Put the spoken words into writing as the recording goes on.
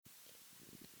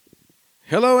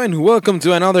Hello and welcome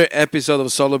to another episode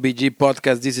of Solo BG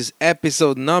Podcast. This is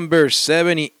episode number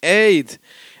 78.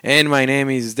 And my name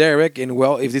is Derek. And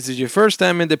well, if this is your first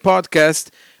time in the podcast,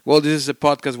 well, this is a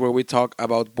podcast where we talk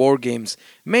about board games,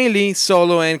 mainly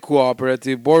solo and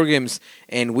cooperative board games.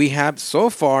 And we have so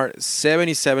far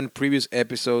 77 previous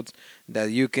episodes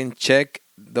that you can check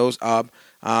those up.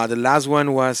 The last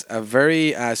one was a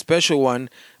very special one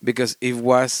because it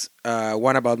was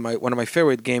one of my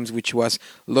favorite games, which was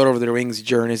Lord of the Rings: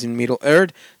 Journeys in Middle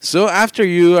Earth. So after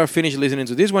you are finished listening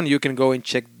to this one, you can go and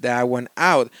check that one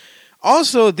out.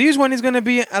 Also, this one is going to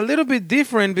be a little bit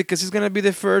different because it's going to be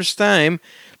the first time,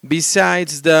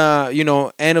 besides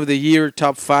the end of the year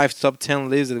top 5, top 10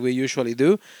 list that we usually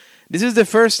do. This is the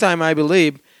first time, I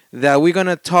believe, that we're going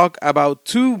to talk about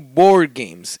two board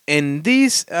games. And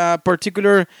this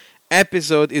particular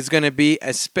episode is going to be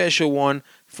a special one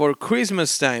for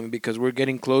Christmas time because we're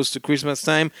getting close to Christmas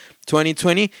time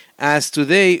 2020. As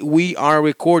today we are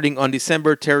recording on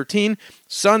December 13,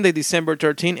 Sunday, December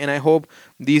 13, and I hope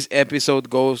this episode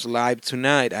goes live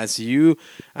tonight. As you,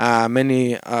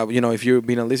 if you've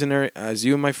been a listener, as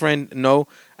you, my friend, know,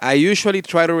 I usually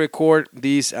try to record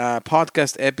these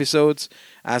podcast episodes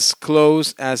as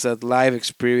close as a live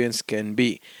experience can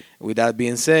be. With that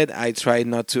being said, I try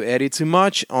not to edit too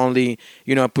much, only,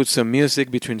 put some music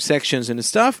between sections and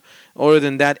stuff. Other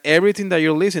than that, everything that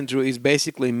you're listening to is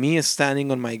basically me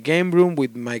standing on my game room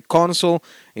with my console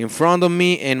in front of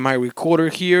me and my recorder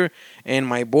here and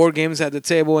my board games at the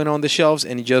table and on the shelves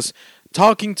and just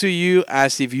talking to you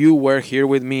as if you were here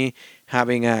with me,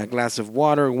 having a glass of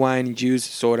water, wine, juice,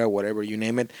 soda, whatever you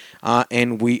name it,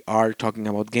 and we are talking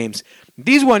about games.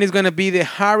 This one is going to be the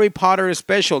Harry Potter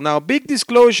special. Now, big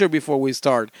disclosure before we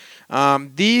start.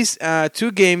 These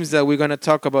two games that we're going to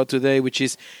talk about today, which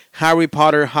is Harry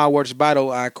Potter Hogwarts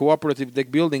Battle, a cooperative deck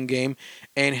building game,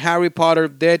 and Harry Potter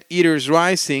Death Eaters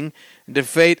Rising, The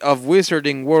Fate of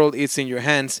Wizarding World is in Your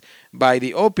Hands by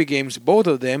the OP Games, both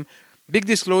of them. Big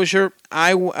disclosure,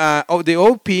 the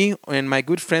OP and my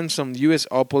good friends from US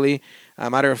Opoly,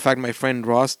 matter of fact, my friend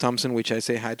Ross Thompson, which I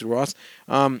say hi to Ross,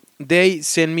 they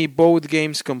send me both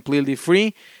games completely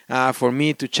free for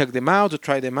me to check them out, to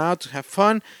try them out, to have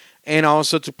fun, and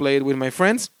also to play it with my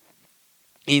friends.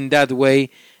 In that way,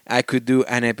 I could do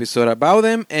an episode about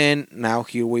them, and now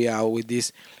here we are with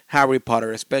this Harry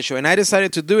Potter special. And I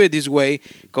decided to do it this way,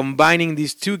 combining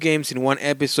these two games in one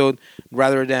episode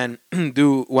rather than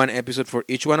do one episode for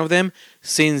each one of them,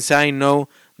 since I know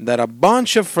that a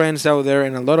bunch of friends out there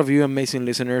and a lot of you amazing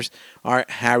listeners are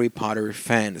Harry Potter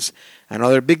fans.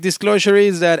 Another big disclosure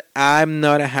is that I'm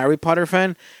not a Harry Potter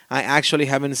fan. I actually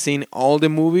haven't seen all the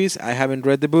movies. I haven't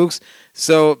read the books.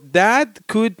 So that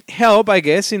could help, I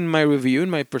guess, in my review, in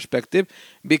my perspective,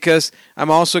 because I'm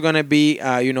also going to be,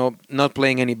 not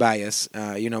playing any bias,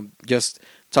 just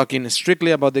talking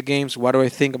strictly about the games, what do I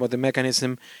think about the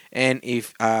mechanism, and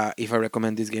if I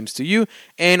recommend these games to you.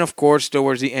 And of course,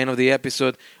 towards the end of the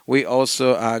episode, we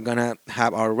also are gonna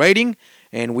have our rating,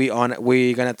 and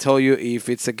we're gonna tell you if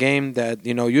it's a game that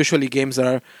usually games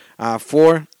that are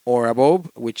 4 or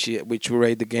above, which we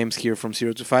rate the games here from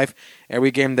 0 to 5.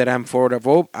 Every game that I'm 4 or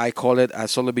above, I call it a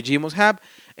Solo BG must have.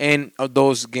 And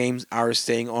those games are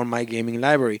staying on my gaming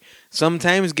library.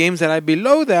 Sometimes games that are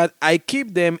below that, I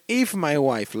keep them if my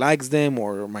wife likes them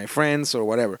or my friends or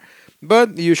whatever.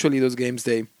 But usually those games,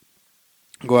 they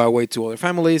go away to other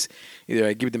families. Either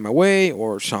I give them away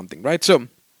or something, right? So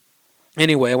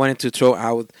anyway, I wanted to throw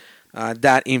out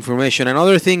that information.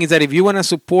 Another thing is that if you want to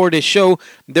support the show,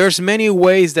 there's many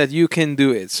ways that you can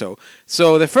do it. So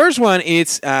the first one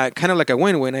is kind of like a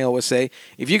win-win, I always say.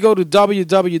 If you go to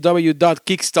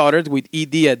www.kickstarter with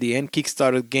ed at the end,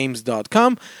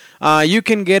 kickstartergames.com, you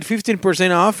can get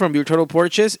 15% off from your total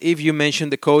purchase if you mention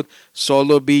the code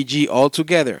SOLOBG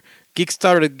altogether.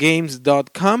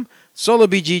 kickstartergames.com. Solo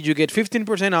BG, you get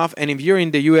 15% off, and if you're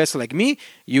in the US like me,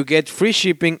 you get free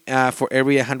shipping for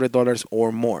every $100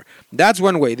 or more. That's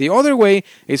one way. The other way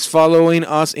is following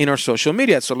us in our social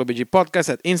media at Solo BG Podcast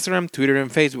at Instagram, Twitter,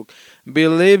 and Facebook.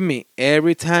 Believe me,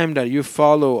 every time that you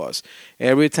follow us,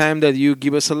 every time that you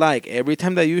give us a like, every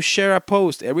time that you share a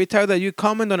post, every time that you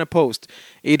comment on a post,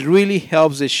 it really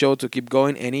helps the show to keep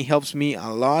going, and it helps me a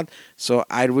lot. So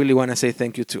I really want to say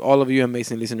thank you to all of you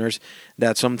amazing listeners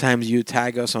that sometimes you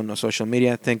tag us on social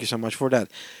media. Thank you so much for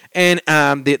that. And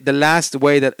the last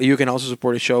way that you can also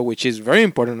support the show, which is very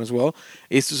important as well,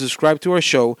 is to subscribe to our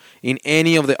show in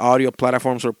any of the audio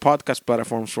platforms or podcast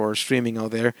platforms for streaming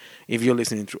out there. If you're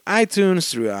listening through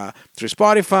iTunes, through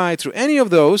Spotify, through any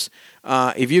of those,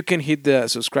 If you can hit the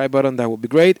subscribe button, that would be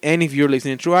great. And if you're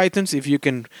listening through iTunes, if you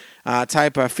can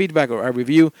type a feedback or a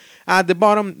review at the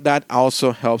bottom, that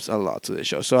also helps a lot to the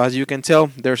show. So as you can tell,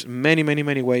 there's many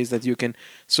ways that you can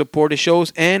support the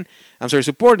shows. And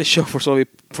support the show for Solo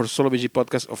BG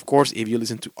Podcast. Of course, if you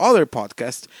listen to other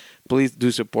podcasts, please do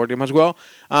support them as well.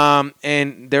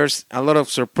 And there's a lot of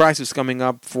surprises coming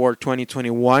up for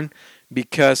 2021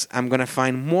 because I'm going to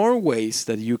find more ways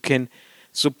that you can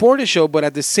support the show, but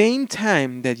at the same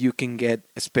time that you can get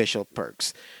special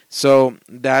perks. So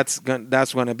that's going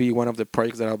to be one of the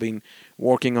projects that I've been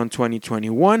working on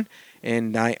 2021,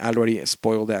 and I already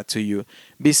spoiled that to you.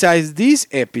 Besides this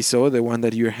episode, the one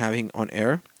that you're having on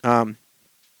air, that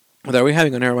we're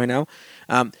having on air right now,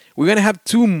 we're going to have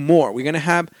two more. We're going to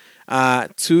have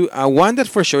one that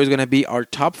for sure is going to be our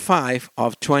top 5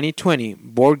 of 2020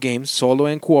 board games, solo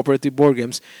and cooperative board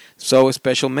games. So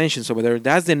special mentions over there.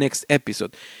 That's the next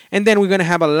episode. And then we're going to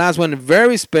have a last one,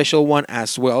 very special one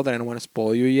as well that I don't want to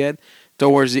spoil you yet,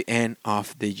 towards the end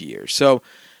of the year. So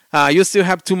you still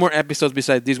have 2 more episodes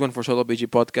besides this one for Solo BG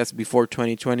Podcast before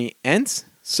 2020 ends.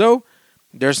 So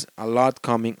there's a lot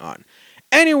coming on.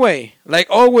 Anyway, like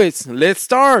always, let's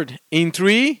start in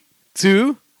 3,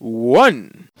 2,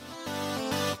 1.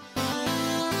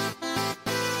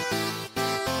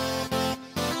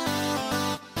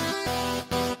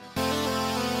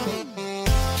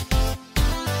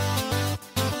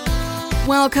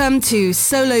 Welcome to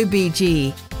Solo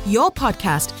BG, your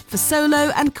podcast for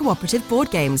solo and cooperative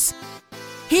board games.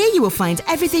 Here you will find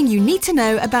everything you need to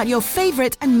know about your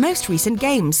favorite and most recent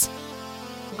games.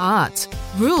 Art,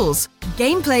 rules,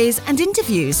 gameplays, and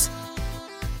interviews.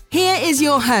 Here is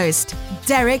your host,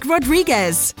 Derek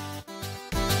Rodriguez.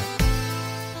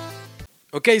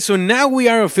 Okay, so now we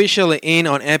are officially in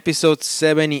on episode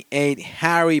 78,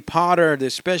 Harry Potter, the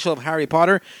special of Harry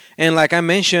Potter. And like I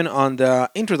mentioned on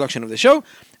the introduction of the show,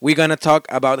 we're going to talk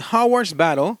about Hogwarts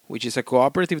Battle, which is a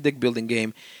cooperative deck building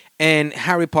game, and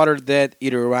Harry Potter Death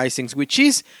Eater Risings, which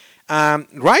is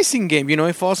Rising game. You know,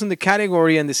 it falls in the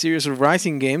category and the series of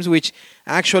Rising games, which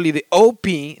actually the OP,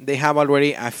 they have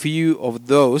already a few of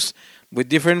those with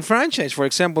different franchise. For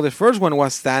example, the first one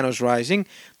was Thanos Rising.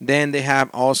 Then they have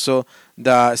also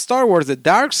the Star Wars, the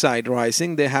Dark Side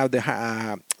Rising. They have the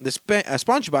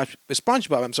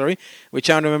SpongeBob, I'm sorry, which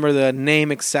I don't remember the name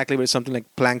exactly, but it's something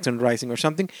like Plankton Rising or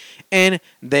something. And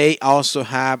they also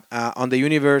have on the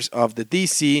universe of the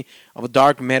DC of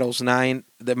Dark Metals 9,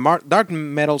 Dark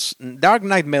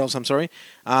Knight Metals, I'm sorry,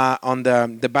 on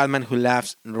the Batman Who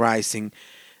Laughs Rising.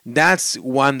 That's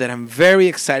one that I'm very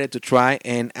excited to try,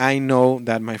 and I know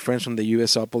that my friends from the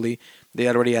USopoly, they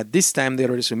already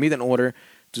submitted an order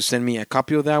to send me a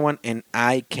copy of that one, and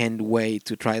I can't wait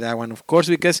to try that one, of course,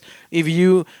 because if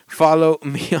you follow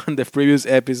me on the previous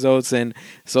episodes and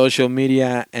social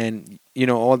media and you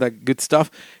know all that good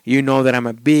stuff, you know that I'm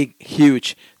a big,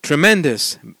 huge,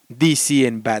 tremendous DC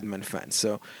and Batman fan.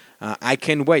 So I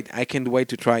can't wait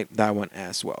to try that one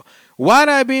as well. What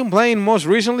I've been playing most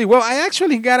recently, well, I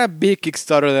actually got a big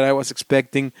Kickstarter that I was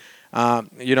expecting,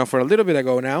 for a little bit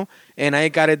ago now, and I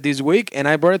got it this week, and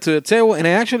I brought it to the table, and I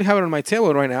actually have it on my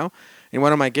table right now, in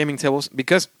one of my gaming tables,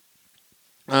 because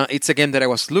it's a game that I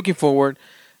was looking forward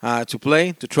to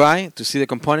play, to try, to see the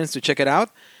components, to check it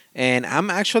out, and I'm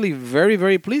actually very,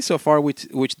 very pleased so far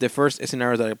with the first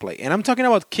scenario that I play, and I'm talking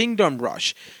about Kingdom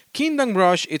Rush. Kingdom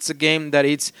Rush, it's a game that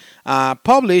it's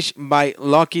published by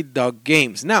Lucky Dog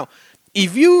Games. Now,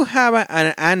 if you have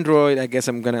an Android, I guess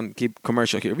I'm gonna keep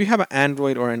commercial here. If you have an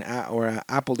Android or an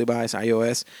Apple device,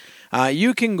 iOS,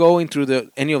 you can go into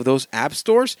any of those app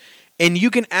stores, and you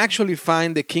can actually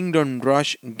find the Kingdom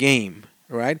Rush game,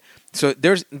 right? So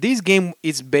this game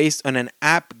is based on an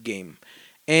app game,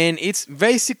 and it's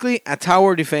basically a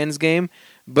tower defense game.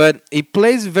 But it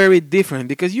plays very different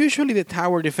because usually the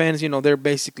tower defense, they're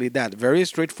basically that. Very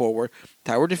straightforward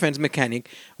tower defense mechanic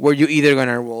where you're either going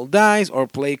to roll dice or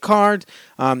play cards.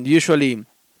 Usually,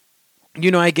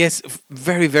 I guess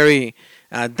very, very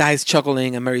dice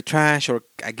juggling, Ameritrash, or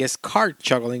I guess card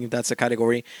juggling, if that's a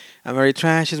category,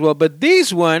 Ameritrash as well. But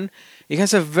this one, it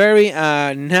has a very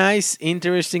nice,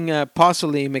 interesting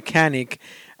puzzle mechanic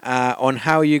on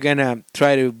how you're going to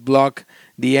try to block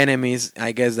the enemies,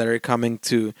 I guess, that are coming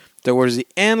towards the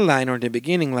end line or the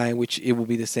beginning line, which it will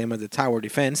be the same as the tower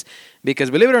defense. Because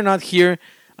believe it or not, here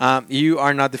you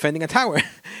are not defending a tower.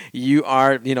 You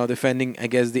are, defending, I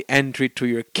guess, the entry to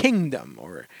your kingdom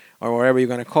or whatever you're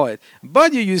going to call it.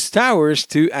 But you use towers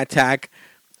to attack,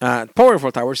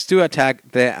 powerful towers to attack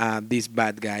these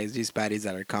bad guys, these baddies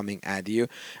that are coming at you.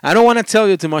 I don't want to tell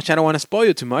you too much. I don't want to spoil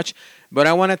you too much. But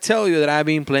I want to tell you that I've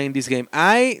been playing this game.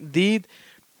 I did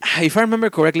if I remember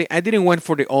correctly, I didn't went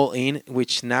for the all-in,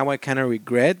 which now I kind of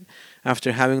regret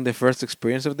after having the first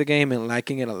experience of the game and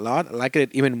liking it a lot. I like it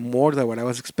even more than what I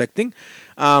was expecting.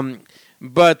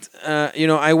 But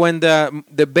I went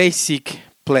the basic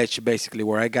pledge, basically,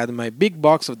 where I got my big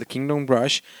box of the Kingdom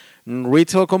Rush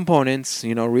retail components,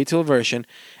 retail version,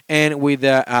 and with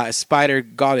the Spider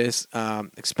Goddess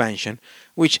expansion,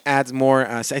 which adds more.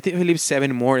 I believe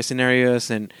 7 more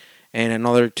scenarios and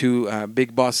another 2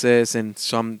 big bosses and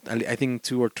some, I think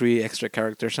 2 or 3 extra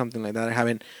characters, something like that. I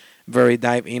haven't very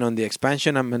dive in on the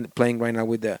expansion. I'm playing right now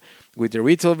with the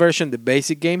retail version, the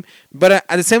basic game. But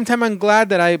at the same time, I'm glad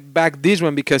that I backed this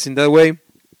one, because in that way,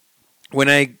 when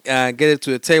I get it to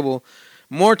the table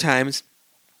more times,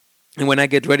 and when I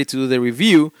get ready to do the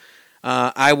review,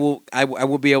 I will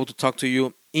be able to talk to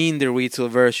you in the retail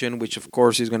version, which of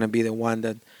course is going to be the one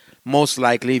that most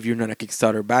likely, if you're not a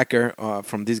Kickstarter backer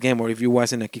from this game, or if you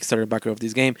wasn't a Kickstarter backer of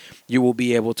this game, you will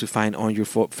be able to find on your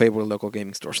favorite local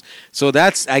gaming stores. So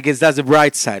I guess that's the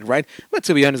bright side, right? But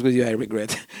to be honest with you, I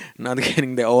regret not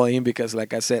getting the all-in, because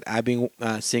like I said, I've been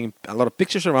seeing a lot of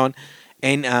pictures around.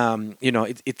 And,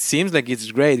 it seems like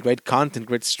it's great content,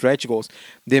 great stretch goals.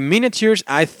 The miniatures,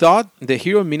 the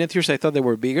hero miniatures, I thought they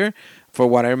were bigger for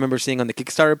what I remember seeing on the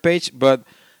Kickstarter page. But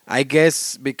I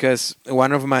guess because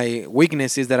one of my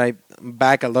weaknesses is that I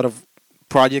back a lot of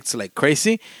projects like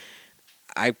crazy,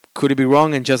 I could be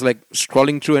wrong and just like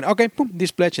scrolling through and, okay, boom, this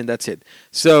pledge and that's it.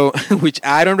 So, which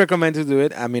I don't recommend to do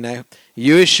it. I mean,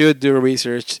 you should do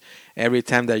research every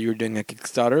time that you're doing a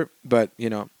Kickstarter, but,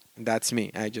 that's me.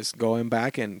 I just going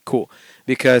back and cool,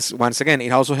 because once again,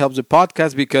 it also helps the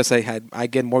podcast because I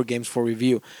get more games for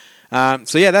review.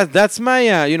 So yeah, that's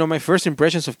my my first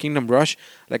impressions of Kingdom Rush.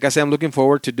 Like I said, I'm looking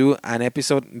forward to do an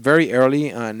episode very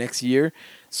early next year.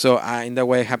 So in that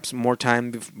way, I have some more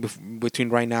time between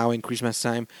right now and Christmas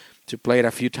time to play it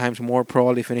a few times more.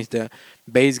 Probably finish the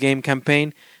base game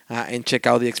campaign and check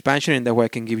out the expansion. And that way, I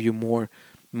can give you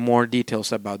more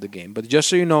details about the game. But just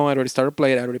so you know, I already started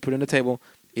playing it. I already put it on the table.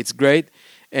 It's great,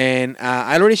 and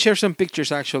I already shared some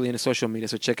pictures actually in the social media,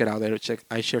 so check it out there.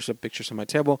 I share some pictures on my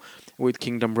table with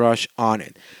Kingdom Rush on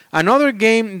it. Another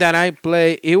game that I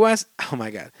play, it was, oh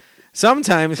my god,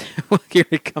 sometimes, here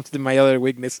it comes to my other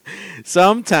weakness,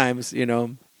 sometimes,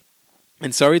 and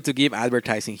sorry to give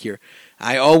advertising here,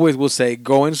 I always will say,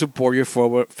 go and support your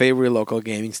favorite local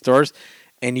gaming stores,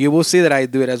 and you will see that I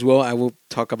do it as well. I will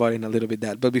talk about it in a little bit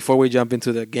that, but before we jump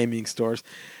into the gaming stores,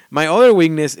 my other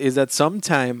weakness is that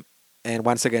sometimes, and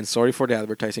once again, sorry for the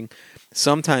advertising,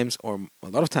 sometimes, or a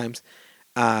lot of times,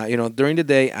 during the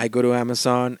day, I go to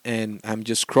Amazon and I'm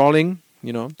just scrolling,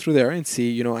 through there and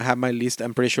see, I have my list.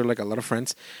 I'm pretty sure like a lot of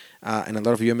friends and a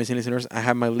lot of you amazing listeners, I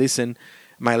have my list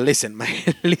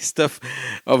of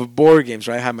board games,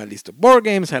 right? I have my list of board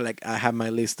games. I have my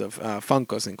list of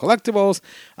Funkos and collectibles.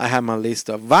 I have my list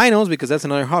of vinyls, because that's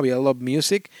another hobby. I love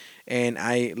music, and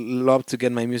I love to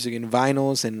get my music in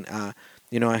vinyls. And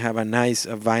I have a nice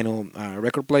vinyl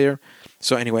record player.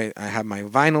 So anyway, I have my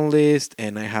vinyl list,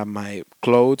 and I have my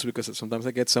clothes, because sometimes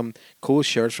I get some cool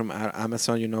shirts from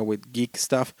Amazon, with geek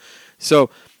stuff. So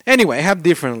anyway, I have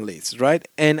different lists, right?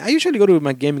 And I usually go to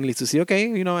my gaming list to see,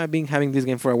 okay, I've been having this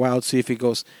game for a while, to see if it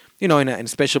goes, in a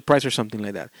special price or something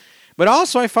like that. But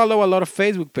also, I follow a lot of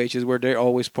Facebook pages where they're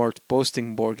always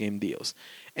posting board game deals.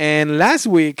 And last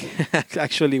week,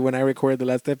 actually, when I recorded the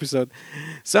last episode,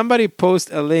 somebody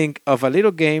posted a link of a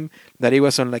little game that it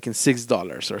was on like in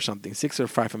 $6 or something, $6 or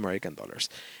 $5 American dollars.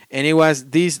 And it was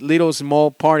this little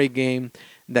small party game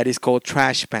that is called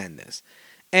Trash Pandas.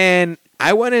 And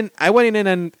I went in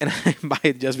and I bought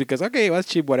it just because, okay, it was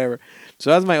cheap, whatever. So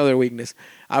that's my other weakness.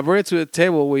 I brought it to the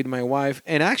table with my wife,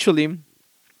 and actually,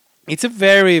 it's a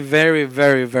very, very,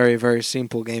 very, very, very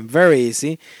simple game. Very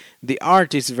easy. The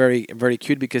art is very, very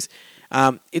cute, because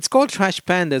it's called Trash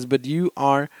Pandas, but you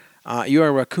are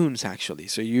raccoons actually.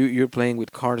 So you're playing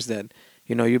with cards that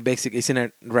you basically, it's in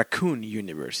a raccoon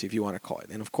universe, if you want to call it.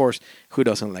 And of course, who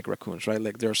doesn't like raccoons, right?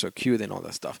 Like, they're so cute and all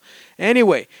that stuff.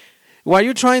 Anyway, what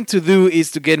you're trying to do is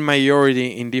to get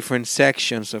majority in different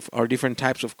sections or different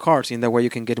types of cards. In that way, you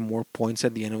can get more points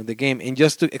at the end of the game. And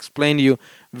just to explain to you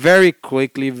very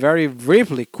quickly, very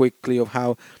briefly quickly, of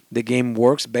how the game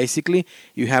works, basically,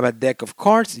 you have a deck of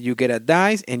cards, you get a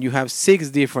dice, and you have 6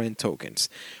 different tokens.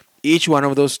 Each one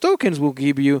of those tokens will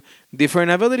give you different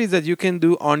abilities that you can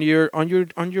do on your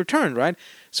turn, right?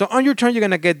 So on your turn, you're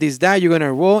gonna get this die, you're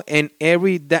gonna roll, and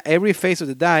every face of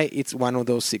the die, it's one of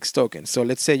those 6 tokens. So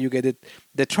let's say you get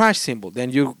the trash symbol,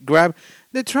 then you grab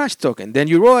the trash token, then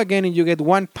you roll again and you get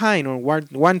one pine or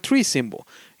one tree symbol.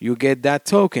 you get that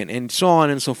token, and so on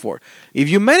and so forth. If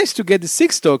you manage to get the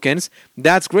 6 tokens,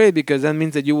 that's great because that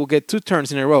means that you will get 2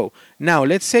 turns in a row. Now,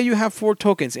 let's say you have 4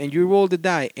 tokens and you roll the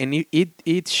die, and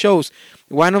it shows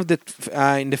one of the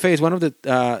in the face, one of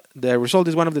the result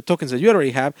is one of the tokens that you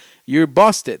already have. You're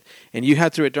busted, and you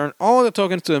have to return all the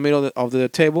tokens to the middle of the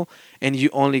table, and you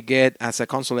only get as a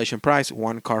consolation prize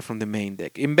 1 card from the main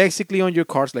deck. And basically on your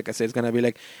cards, like I said, it's gonna be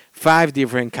like 5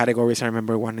 different categories. I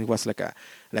remember one it was like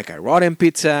a rotten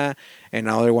pizza, and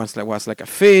other ones was like a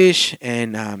fish,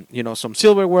 and some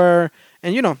silverware,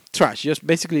 and trash. Just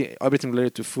basically everything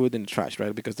related to food and trash,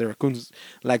 right? Because the raccoons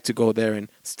like to go there and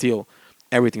steal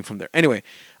everything from there. Anyway,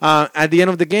 at the end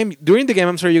of the game, during the game,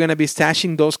 you're going to be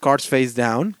stashing those cards face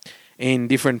down in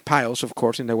different piles, of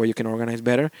course, in that way you can organize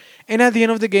better. And at the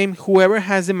end of the game, whoever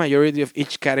has the majority of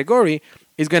each category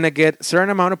is going to get a certain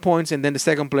amount of points, and then the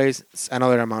second place,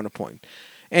 another amount of points.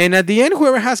 And at the end,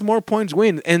 whoever has more points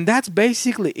wins. And that's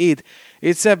basically it.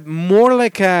 It's a more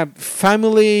like a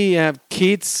family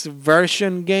kids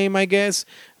version game, I guess.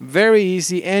 Very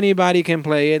easy. Anybody can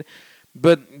play it.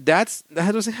 But that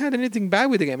doesn't have anything bad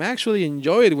with the game. I actually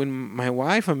enjoyed it with my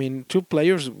wife. 2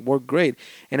 players work great.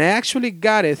 And I actually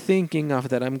got it thinking of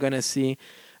that I'm going to see,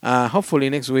 hopefully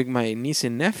next week, my niece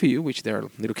and nephew, which they're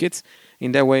little kids.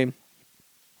 In that way,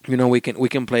 we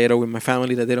can play it with my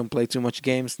family that they don't play too much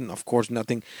games. And of course,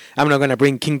 nothing. I'm not going to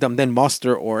bring Kingdom Den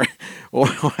Buster or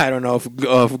I don't know, of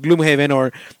Gloomhaven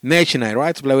or Mage Knight,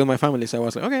 right, to play with my family. So I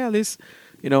was like, okay, at least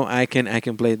I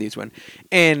can play this one.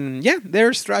 And yeah,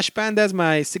 there's Trash Pandas,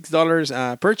 my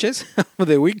 $6 purchase of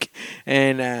the week.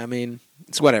 And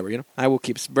it's whatever, I will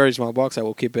keep very small box. I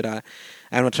will keep it.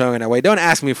 I'm not throwing it away. Don't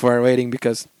ask me for a rating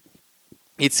because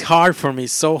it's hard for me.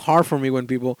 So hard for me when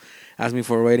people ask me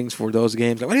for ratings for those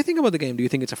games. Like, what do you think about the game? Do you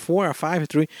think it's a 4, a 5, a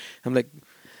 3? I'm like,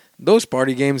 those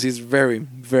party games is very,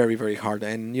 very, very hard.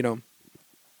 And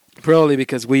probably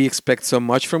because we expect so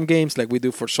much from games like we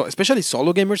do for especially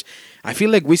solo gamers. I feel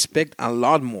like we expect a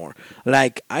lot more.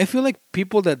 Like, I feel like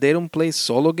people that they don't play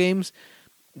solo games,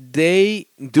 they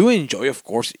do enjoy, of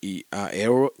course,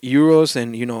 Euros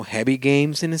and heavy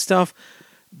games and stuff.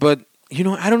 But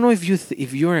I don't know if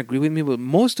you agree with me, but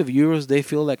most of Euros they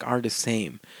feel like are the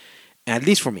same, at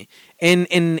least for me. And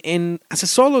as a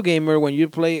solo gamer, when you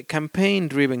play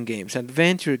campaign-driven games,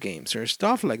 adventure games, or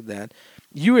stuff like that,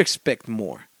 you expect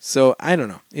more. So I don't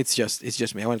know. It's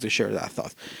just me. I wanted to share that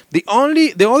thought. The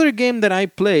other game that I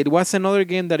played was another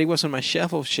game that it was on my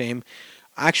shelf of shame,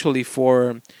 actually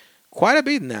for quite a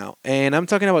bit now. And I'm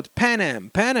talking about Pan Am.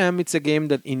 Pan Am, it's a game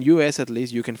that in US at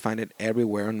least you can find it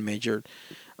everywhere on major,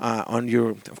 on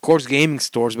your, of course, gaming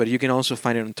stores, but you can also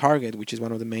find it on Target, which is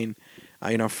one of the main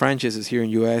franchises here in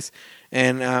US.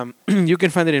 And you can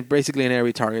find it basically in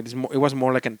every Target. It was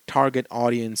more like a target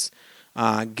audience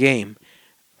game.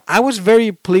 I was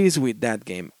very pleased with that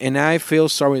game, and I feel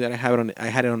sorry that I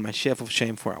had it on my shelf of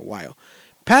shame for a while.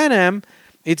 Pan Am,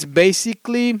 it's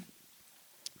basically,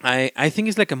 I think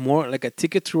it's like more like a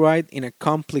Ticket to Ride in a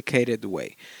complicated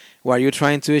way. What you're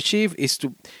trying to achieve is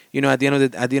to, at the end of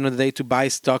the day, to buy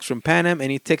stocks from Pan Am,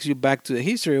 and it takes you back to the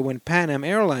history when Pan Am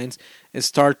Airlines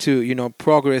start to,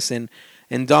 progress and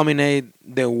dominate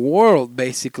the world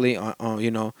basically,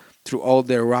 through all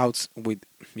their routes with,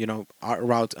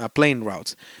 plane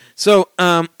routes. So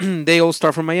they all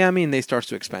start from Miami and they start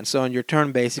to expand. So on your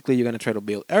turn, basically, you're going to try to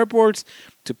build airports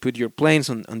to put your planes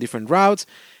on different routes.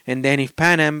 And then if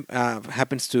Pan Am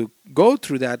happens to go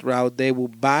through that route, they will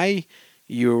buy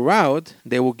your route.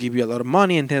 They will give you a lot of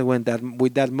money. And then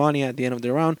with that money at the end of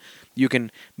the round, you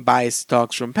can buy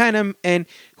stocks from Pan Am. And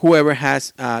whoever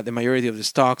has the majority of the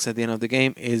stocks at the end of the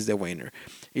game is the winner.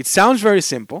 It sounds very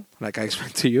simple, like I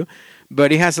explained to you,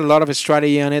 but it has a lot of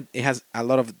strategy on it. It has a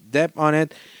lot of depth on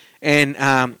it. And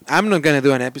I'm not going to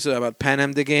do an episode about Pan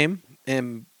Am the game,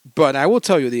 but I will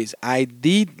tell you this. I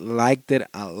did like it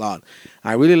a lot.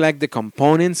 I really like the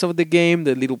components of the game,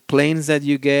 the little planes that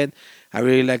you get. I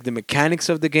really like the mechanics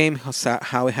of the game,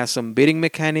 how it has some bidding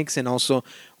mechanics and also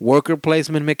worker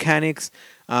placement mechanics.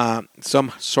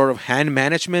 Some sort of hand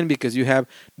management because you have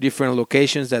different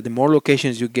locations that the more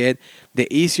locations you get, the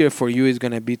easier for you is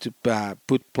going to be to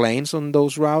put planes on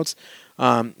those routes.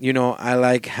 I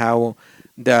like how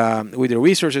with the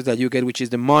resources that you get, which is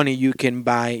the money you can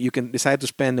buy, you can decide to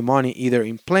spend the money either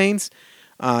in planes,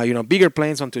 bigger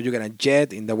planes until you get a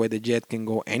jet. In the way the jet can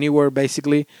go anywhere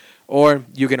basically, or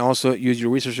you can also use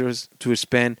your resources to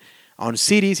spend on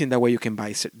cities. In that way you can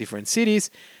buy different cities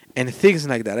and things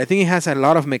like that. I think it has a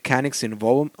lot of mechanics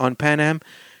involved on Pan Am.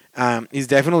 It's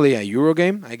definitely a Euro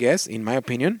game, I guess, in my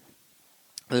opinion.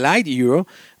 light Euro,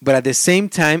 but at the same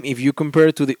time, if you compare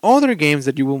it to the other games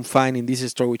that you will find in this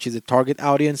store, which is the target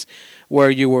audience, where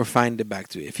you will find the Back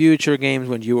to the Future games,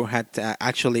 when you had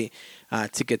actually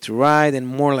Ticket to Ride, and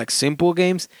more like simple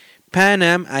games, Pan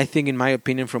Am, I think, in my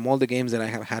opinion, from all the games that I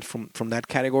have had from that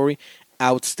category,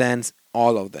 outstands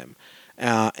all of them.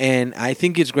 And I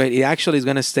think it's great. It actually is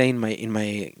going to stay in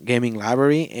my gaming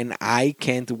library, and I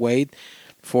can't wait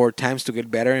for times to get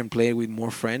better and play with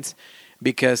more friends,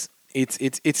 because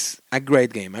it's a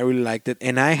great game. I really liked it,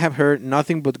 and I have heard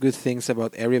nothing but good things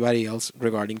about everybody else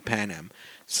regarding Pan Am.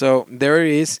 So there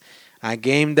it is, a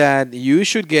game that you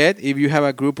should get if you have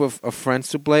a group of friends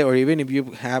to play, or even if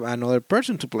you have another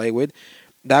person to play with.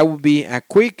 That would be a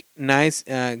quick, nice,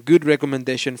 good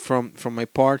recommendation from my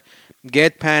part.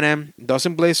 Get Pan Am.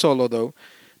 Doesn't play solo though,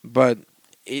 but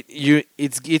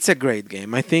it's a great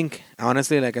game. I think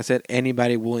honestly, like I said,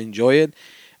 anybody will enjoy it,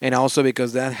 and also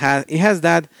because it has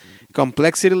that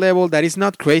complexity level that is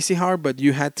not crazy hard, but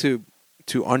you had to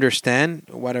understand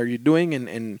what are you doing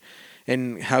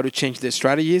and how to change the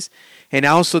strategies, and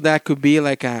also that could be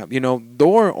like a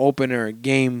door opener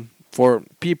game for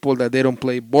people that they don't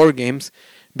play board games,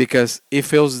 because it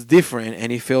feels different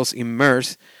and it feels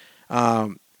immersed,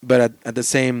 but at the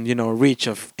same reach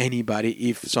of anybody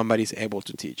if somebody's able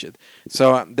to teach it.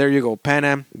 So there you go, Pan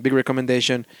Am, big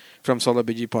recommendation from Solo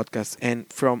BG Podcast and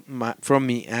from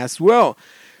me as well.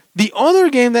 The other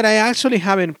game that I actually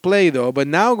haven't played though, but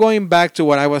now going back to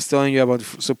what I was telling you about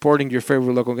supporting your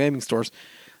favorite local gaming stores.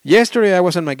 Yesterday I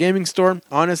was at my gaming store.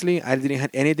 Honestly, I didn't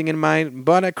have anything in mind,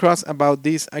 but I crossed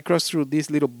through this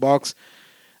little box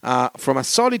from a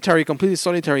completely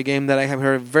solitary game that I have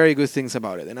heard very good things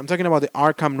about it. And I'm talking about the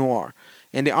Arkham Noir.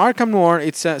 And the Arkham Noir,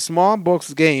 it's a small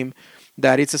box game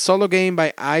that it's a solo game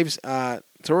by Ives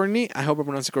Thorney. I hope I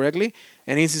pronounced it correctly.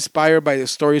 And it's inspired by the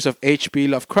stories of H.P.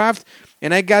 Lovecraft.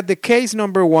 And I got the case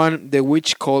number 1, The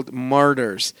Witch Called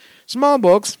Murders. Small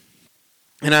box.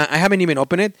 And I haven't even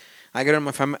opened it. I got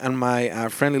it on my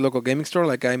friendly local gaming store,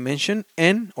 like I mentioned,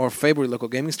 or favorite local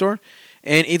gaming store.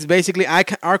 And it's basically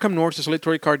Arkham Noir, a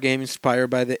solitary card game inspired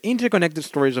by the interconnected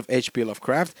stories of H.P.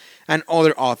 Lovecraft and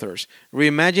other authors,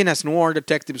 reimagined as noir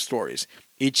detective stories.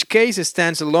 Each case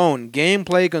stands alone.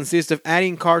 Gameplay consists of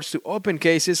adding cards to open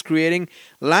cases, creating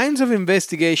lines of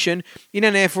investigation in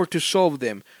an effort to solve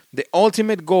them. The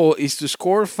ultimate goal is to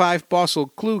score 5 puzzle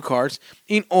clue cards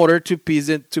in order to piece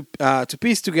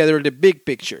together the big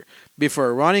picture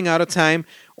before running out of time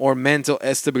or mental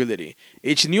stability.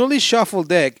 Each newly shuffled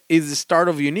deck is the start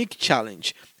of a unique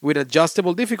challenge with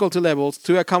adjustable difficulty levels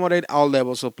to accommodate all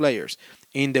levels of players.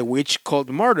 In The Witch Called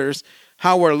Murders,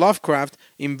 Howard Lovecraft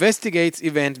investigates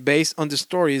events based on the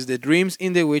stories The Dreams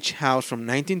in the Witch House from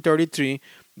 1933,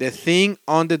 The Thing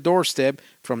on the Doorstep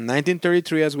from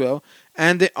 1933 as well,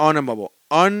 and The Unnameable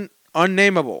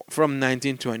from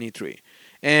 1923.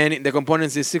 And the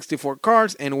components is 64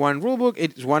 cards and 1 rulebook.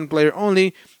 It's 1 player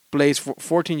only, plays for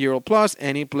 14-year-old plus,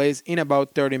 and it plays in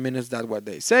about 30 minutes. That's what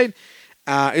they said.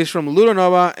 It's from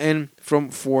Ludonova and from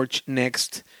Forge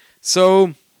Next.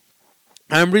 So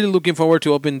I'm really looking forward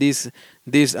to open this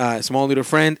small little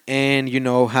friend and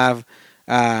have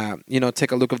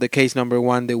take a look of the case number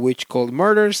 1, The Witch Called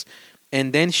Murders,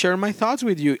 and then share my thoughts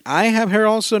with you. I have heard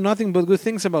also nothing but good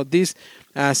things about this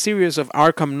series of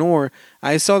Arkham Noir.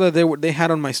 I saw that they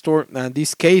had on my store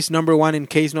this case number 1 and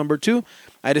case number 2.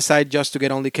 I decided just to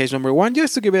get only case number 1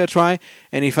 just to give it a try,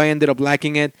 and if I ended up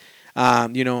liking it,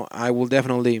 I will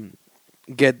definitely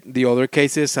get the other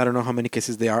cases. I don't know how many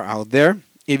cases there are out there.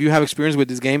 If you have experience with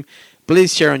this game,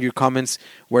 please share on your comments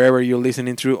wherever you're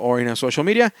listening through or in our social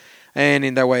media. And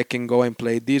in that way, I can go and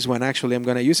play this one. Actually, I'm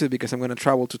going to use it because I'm going to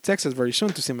travel to Texas very soon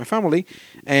to see my family.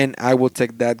 And I will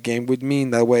take that game with me. In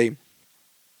that way,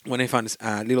 when I find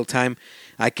a little time,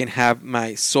 I can have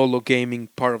my solo gaming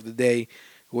part of the day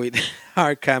with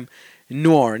Arkham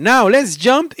Noir. Now, let's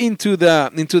jump into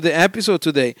the episode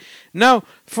today. Now,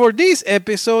 for this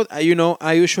episode, I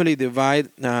usually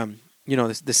divide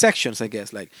the sections, I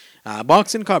guess, like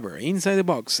box and cover, inside the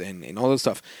box, and all that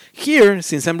stuff. Here,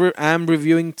 since I'm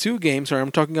reviewing 2 games, or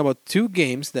I'm talking about 2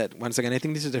 games that, once again, I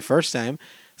think this is the first time.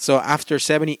 So after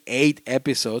 78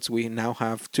 episodes, we now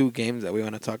have 2 games that we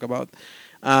want to talk about.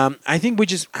 I think I'm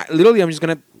just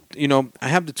going to, I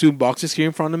have the 2 boxes here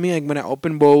in front of me. I'm going to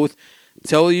open both,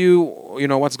 tell you,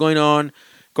 what's going on,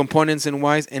 components and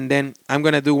wise, and then I'm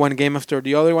gonna do one game after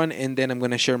the other one, and then I'm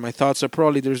gonna share my thoughts. So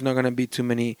probably there's not gonna be too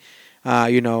many,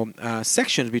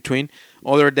 sections between,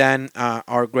 other than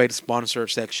our great sponsor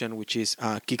section, which is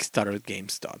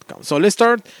KickstarterGames.com. So let's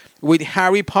start with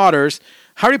Harry Potter,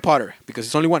 because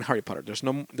it's only one Harry Potter. There's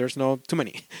no too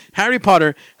many. Harry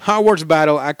Potter Hogwarts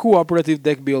Battle, a cooperative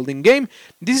deck building game.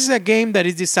 This is a game that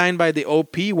is designed by the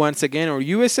OP once again, or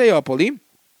USAopoly,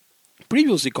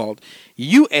 previously called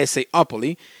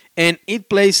USAopoly, and it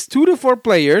plays 2 to 4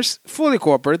 players, fully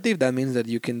cooperative. That means that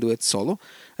you can do it solo.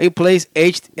 It plays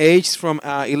aged from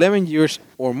 11 years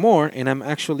or more, and I'm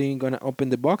actually gonna open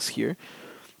the box here.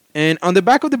 And on the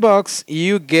back of the box,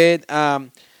 you get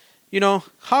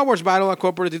Hogwarts Battle, a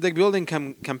cooperative deck building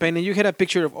campaign, and you get a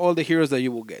picture of all the heroes that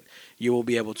you will get. You will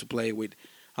be able to play with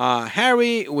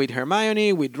Harry, with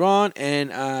Hermione, with Ron,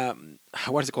 and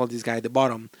what is it called? This guy at the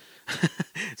bottom.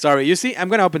 Sorry, you see, I'm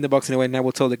gonna open the box anyway, and I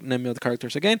will tell the name of the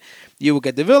characters again. You will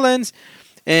get the villains,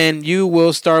 and you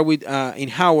will start with in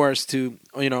Hogwarts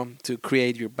to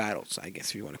create your battles, I guess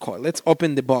if you want to call it. Let's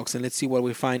open the box and let's see what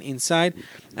we find inside.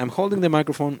 I'm holding the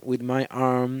microphone with my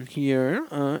arm here,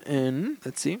 and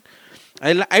let's see.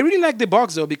 I really like the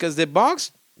box though, because the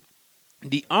box,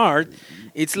 the art,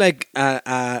 it's like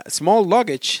a small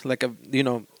luggage, like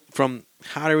from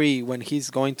Harry when he's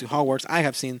going to Hogwarts. I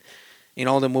have seen in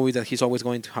all the movies that he's always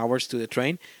going to Hogwarts to the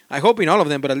train. I hope in all of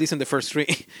them, but at least in the first 3.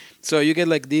 So you get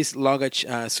like this luggage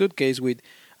suitcase with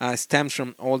stamps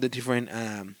from all the different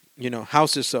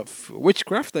houses of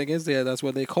witchcraft, I guess that's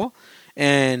what they call.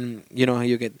 And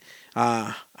you get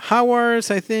Hogwarts,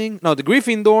 I think. No, the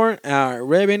Gryffindor,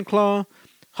 Ravenclaw,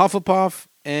 Hufflepuff,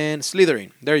 and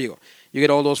Slytherin. There you go. You get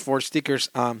all those 4 stickers,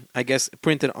 I guess,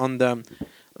 printed on the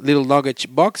little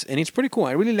luggage box, and it's pretty cool.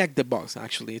 I really like the box,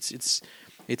 actually.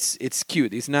 It's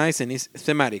cute, it's nice, and it's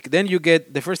thematic. Then you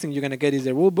get, the first thing you're going to get is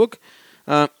the rule book,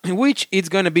 which it's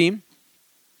going to be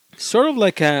sort of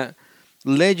like a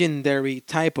legendary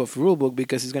type of rule book,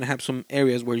 because it's going to have some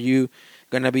areas where you're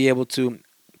going to be able to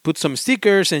put some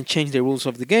stickers and change the rules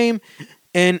of the game.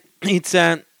 And it's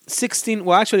a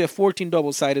 14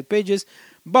 double-sided pages.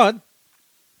 But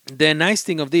the nice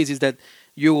thing of this is that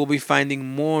you will be finding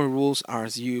more rules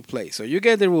as you play. So you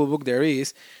get the rule book, there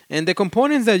is, and the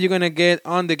components that you're going to get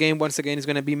on the game, once again, is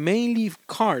going to be mainly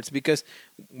cards, because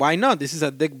why not? This is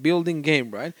a deck building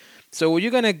game, right? So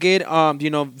you're going to get,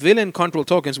 villain control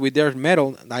tokens with their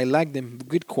metal. I like them,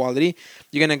 good quality.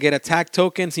 You're going to get attack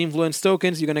tokens, influence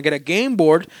tokens. You're going to get a game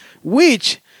board,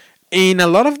 which in a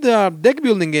lot of the deck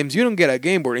building games, you don't get a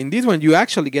game board. In this one, you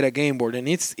actually get a game board, and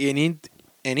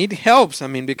it helps. I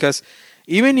mean, because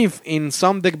even if in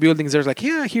some deck buildings there's like,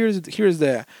 here's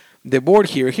the board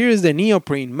here's the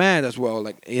neoprene mat as well.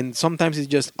 Like, and sometimes it's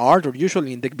just art, or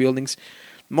usually in deck buildings,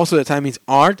 most of the time it's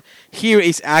art. Here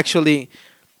is actually,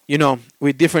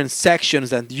 with different sections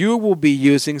that you will be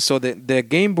using. So the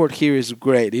game board here is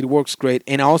great. It works great,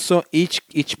 and also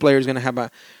each player is gonna have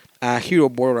a hero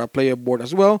board or a player board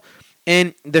as well.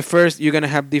 And the first, you're gonna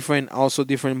have different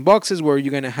boxes where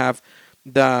you're gonna have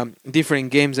the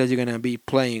different games that you're going to be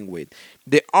playing with.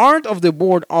 The art of the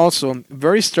board also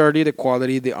very sturdy, the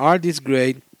quality. The art is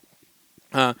great.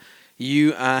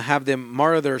 You have the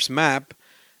Marauders map.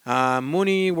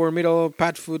 Mooney, Wormiddle,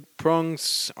 Padfoot,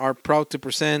 Prongs are proud to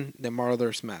present the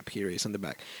Marauders map. Here is on the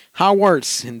back.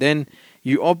 Hogwarts, and then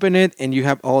you open it and you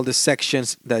have all the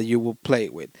sections that you will play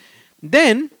with.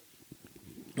 Then,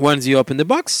 once you open the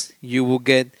box, you will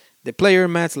get the player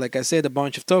mats, like I said, a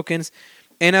bunch of tokens,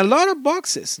 and a lot of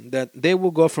boxes that they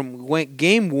will go from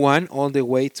game 1 all the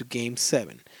way to game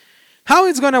 7. How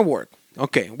it's going to work?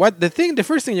 Okay, the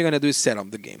first thing you're going to do is set up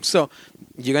the game. So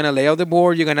you're going to lay out the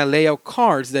board, you're going to lay out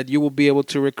cards that you will be able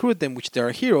to recruit them, which they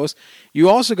are heroes. You're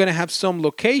also going to have some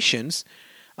locations.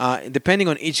 Depending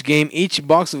on each game, each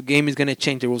box of game is going to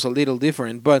change the rules a little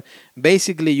different. But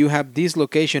basically, you have this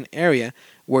location area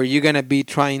where you're going to be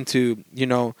trying to,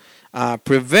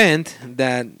 prevent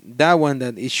that one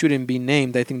that it shouldn't be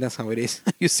named. I think that's how it is.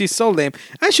 You see, so lame.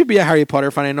 I should be a Harry Potter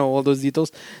fan. I know all those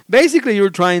details. Basically, you're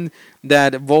trying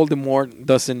that Voldemort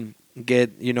doesn't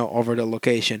get, over the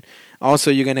location.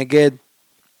 Also, you're going to get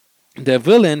the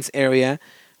villains area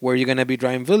where you're going to be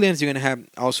drawing villains. You're going to have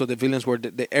also the villains where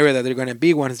the area that they're going to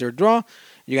be once they're drawn.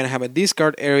 You're going to have a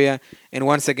discard area. And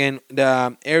once again,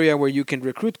 the area where you can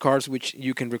recruit cards, which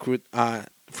you can recruit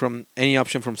from any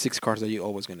option from 6 cards that you're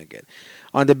always going to get.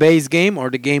 On the base game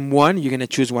or the game 1, you're going to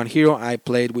choose one hero. I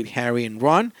played with Harry and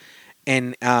Ron.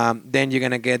 And then you're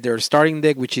going to get their starting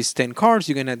deck, which is 10 cards.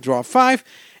 You're going to draw 5.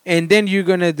 And then you're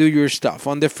going to do your stuff.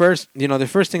 On the first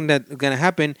thing that's going to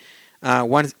happen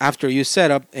once after you set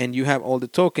up and you have all the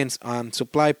tokens on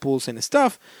supply pools and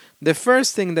stuff, the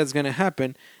first thing that's going to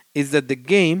happen is that the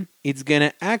game is going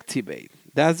to activate.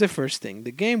 That's the first thing.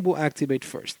 The game will activate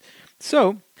first.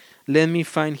 So let me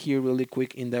find here really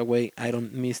quick, in that way I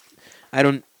don't miss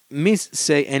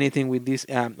say anything with these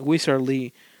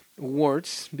wizardly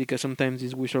words, because sometimes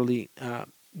these wizardly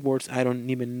words I don't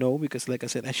even know, because like I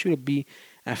said, I should be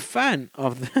a fan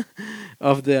of the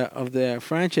of the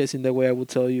franchise, in the way I will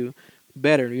tell you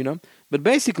better. But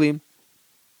basically,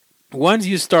 once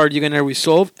you start, you're gonna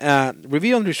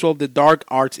reveal and resolve the Dark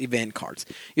Arts event cards.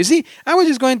 You see, I was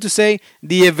just going to say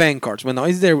the event cards, but no,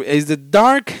 it's the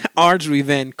Dark Arts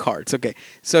event cards. Okay,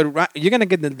 so you're gonna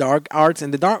get the Dark Arts,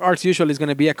 and the Dark Arts usually is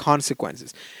gonna be a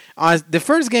consequences. The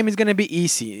first game is gonna be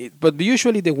easy, but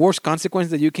usually the worst consequence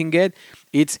that you can get,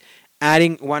 it's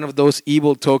adding one of those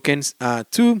evil tokens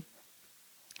to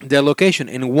the location,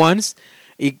 and once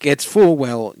it gets full,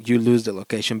 well, you lose the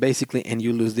location basically, and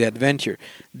you lose the adventure.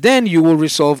 Then you will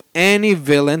resolve any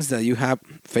villains that you have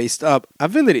faced up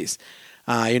abilities.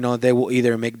 They will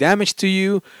either make damage to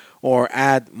you, or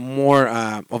add more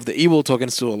of the evil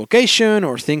tokens to a location,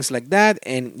 or things like that,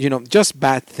 and just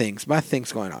bad things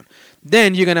going on.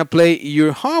 Then you're gonna play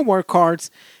your hardware cards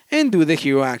and do the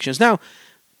hero actions. Now,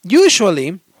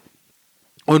 usually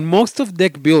on most of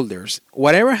deck builders,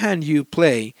 whatever hand you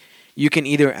play, you can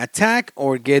either attack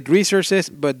or get resources,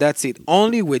 but that's it,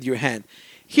 only with your hand.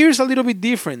 Here's a little bit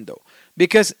different though,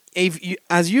 because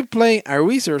as you play a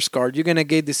resource card, you're gonna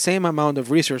get the same amount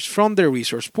of resource from the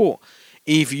resource pool.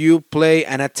 If you play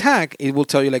an attack, it will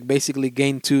tell you like basically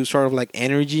gain 2 sort of like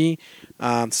energy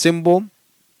symbol,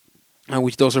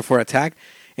 which those are for attack,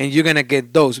 and you're gonna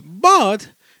get those. But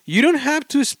you don't have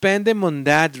to spend them on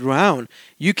that round.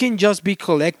 You can just be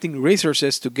collecting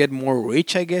resources to get more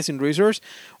rich, I guess, in resource,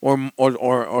 or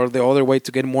the other way,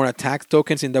 to get more attack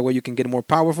tokens. In that way, you can get more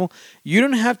powerful. You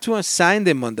don't have to assign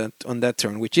them on that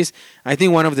turn, which is, I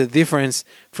think, one of the difference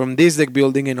from this deck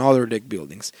building and other deck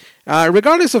buildings.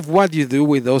 Regardless of what you do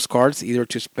with those cards, either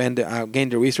to spend gain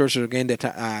the resources or gain the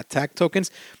attack tokens,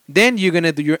 then you're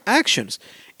gonna do your actions.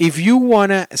 If you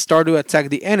want to start to attack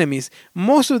the enemies,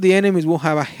 most of the enemies will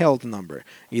have a health number,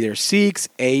 either 6,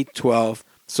 8, 12,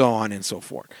 so on and so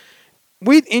forth.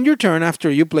 In your turn, after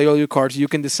you play all your cards, you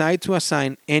can decide to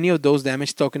assign any of those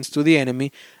damage tokens to the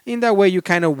enemy. In that way, you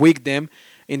kind of weak them.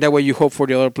 In that way, you hope for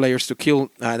the other players to kill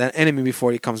that enemy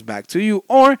before he comes back to you.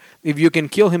 Or if you can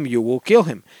kill him, you will kill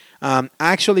him.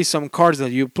 Actually, some cards that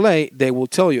you play, they will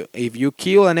tell you, if you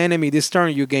kill an enemy this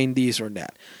turn, you gain this or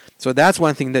that. So that's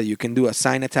one thing that you can do,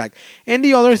 assign attack. And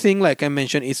the other thing, like I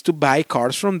mentioned, is to buy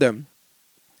cards from them,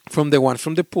 from the ones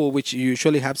from the pool, which you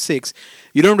usually have 6.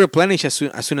 You don't replenish as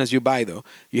soon as you buy, though.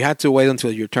 You have to wait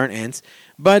until your turn ends.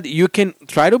 But you can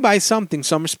try to buy something,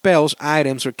 some spells,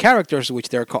 items, or characters, which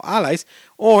they're called allies,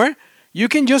 or you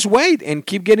can just wait and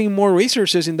keep getting more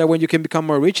resources. In that way, you can become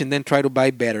more rich and then try to buy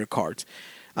better cards.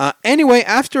 Anyway,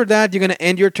 after that, you're going to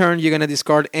end your turn. You're going to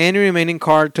discard any remaining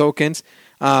card tokens,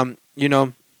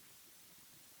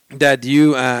 that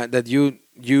you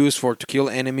use to kill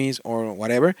enemies or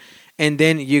whatever, and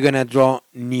then you're gonna draw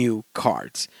new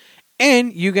cards,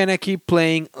 and you're gonna keep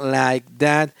playing like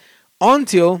that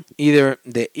until either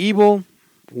the evil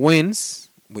wins,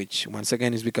 which once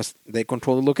again is because they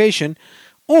control the location,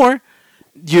 or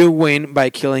you win by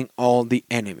killing all the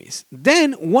enemies.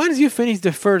 Then once you finish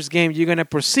the first game, you're gonna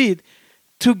proceed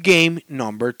to game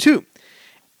number 2.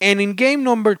 And in game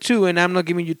number 2, and I'm not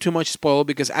giving you too much spoil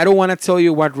because I don't want to tell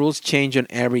you what rules change on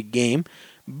every game,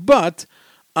 but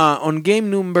on game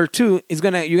number 2, you're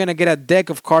gonna get a deck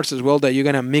of cards as well that you're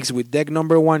gonna mix with deck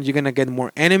number 1. You're gonna get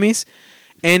more enemies,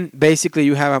 and basically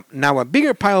you have now a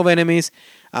bigger pile of enemies.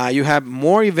 You have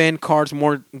more event cards,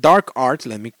 more dark arts.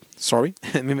 Let me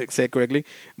say it correctly.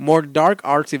 More dark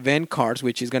arts event cards,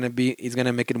 which is gonna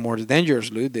make it more dangerous,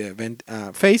 the event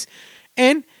phase,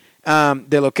 and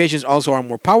the locations also are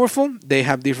more powerful. They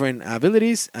have different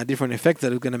abilities, different effects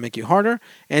that is going to make you harder.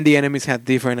 And the enemies have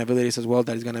different abilities as well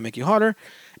that is going to make you harder.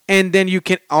 And then you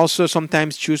can also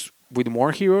sometimes choose with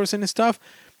more heroes and stuff.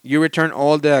 You return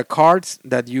all the cards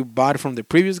that you bought from the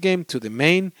previous game to the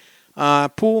main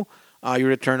pool. You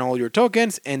return all your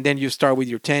tokens. And then you start with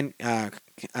your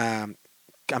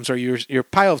your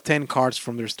pile of 10 cards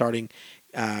from your starting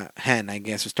hand, I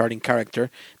guess, a starting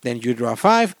character. Then you draw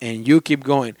 5 and you keep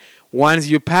going. Once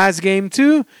you pass game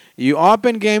 2, you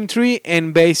open game 3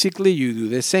 and basically you do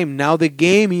the same. Now the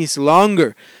game is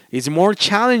longer. It's more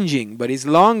challenging, but it's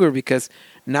longer because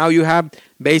now you have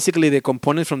basically the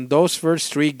components from those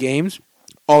first 3 games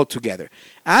all together.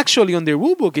 Actually, on the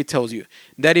rulebook, it tells you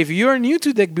that if you're new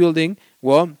to deck building,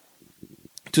 well,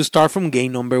 to start from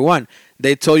game number 1.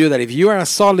 They tell you that if you are a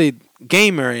solid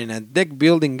gamer and a deck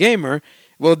building gamer,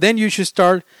 Well, then you should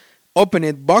start open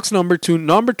it, box number 2,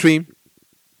 number 3.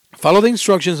 Follow the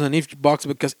instructions on each box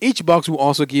because each box will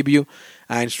also give you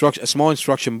a small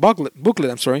instruction booklet.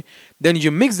 Then you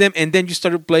mix them and then you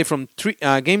start to play from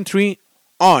game 3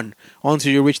 on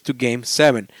until you reach to game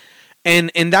 7.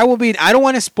 And that will be. I don't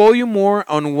want to spoil you more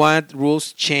on what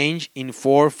rules change in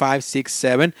 4, 5, 6,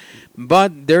 7,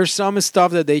 but there's some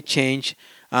stuff that they change.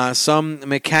 Some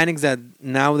mechanics that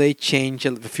now they change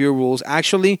a few rules.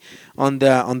 Actually, on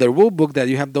the rule book that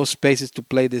you have those spaces to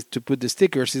play this to put the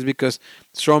stickers is because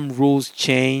some rules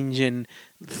change and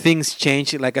things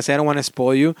change. Like I said, I don't want to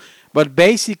spoil you, but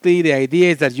basically the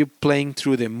idea is that you're playing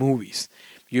through the movies.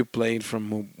 You played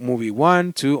from movie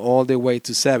 1 to all the way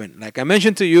to 7. Like I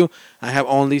mentioned to you, I have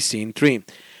only seen 3.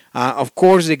 Of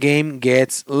course, the game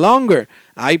gets longer.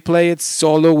 I play it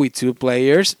solo with 2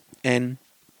 players, and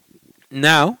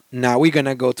now we're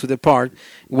gonna go to the part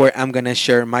where I'm gonna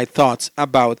share my thoughts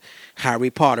about Harry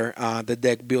Potter, the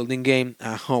deck building game,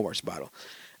 Hogwarts Battle.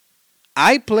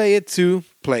 I play it 2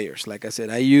 players. Like I said,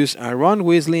 I use Ron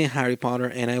Weasley and Harry Potter,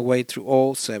 and I wait through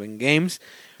all 7 games.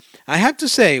 I have to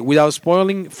say, without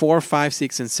spoiling 4, 5,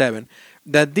 6, and 7,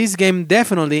 that this game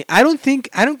definitely, I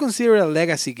don't consider it a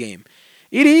legacy game.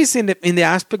 It is in the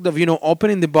aspect of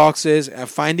opening the boxes,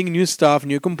 finding new stuff,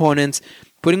 new components,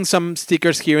 putting some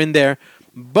stickers here and there,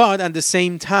 but at the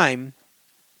same time,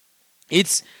 I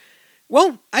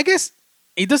guess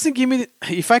it doesn't give me.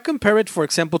 If I compare it, for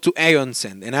example, to Aeon's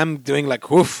End, and I'm doing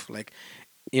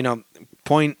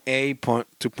point A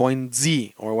to point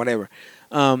Z or whatever.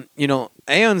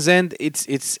 Aeon's End,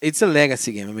 it's a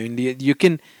legacy game. I mean, you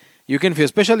can feel,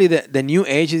 especially the new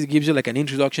age, it gives you like an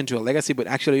introduction to a legacy, but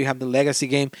actually you have the legacy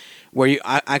game where you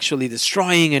are actually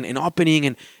destroying and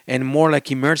opening and more like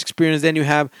immersive experience. Then you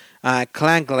have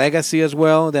Clank Legacy as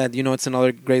well, that it's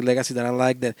another great legacy that I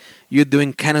like, that you're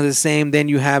doing kind of the same. Then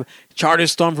you have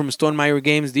Charterstone from Stonemaier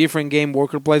Games, different game,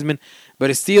 worker placement, but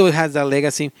it still has that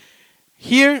legacy.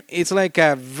 Here, it's like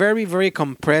a very, very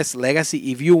compressed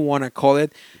legacy, if you want to call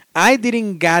it. I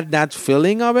didn't get that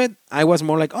feeling of it. I was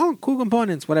more like, oh, cool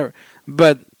components, whatever.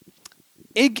 But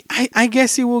I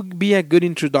guess it will be a good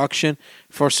introduction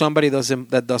for somebody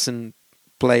that doesn't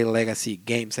play legacy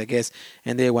games, I guess,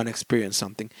 and they want to experience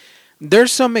something.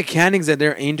 There's some mechanics that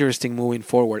are interesting moving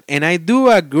forward. And I do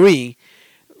agree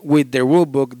with the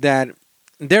rulebook that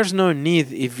there's no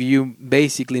need, if you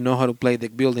basically know how to play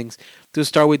deck buildings, to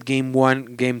start with game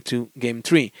 1, game 2, game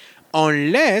 3.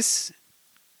 Unless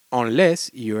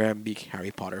you're a big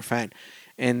Harry Potter fan.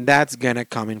 And that's going to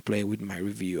come in play with my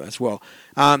review as well.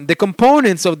 The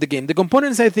components of the game. The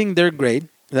components, I think they're great.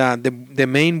 The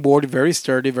main board, very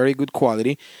sturdy, very good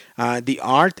quality. The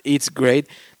art, it's great.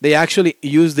 They actually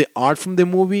use the art from the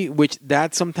movie, which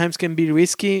that sometimes can be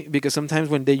risky, because sometimes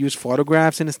when they use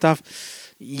photographs and stuff,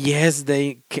 yes,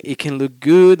 it can look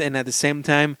good, and at the same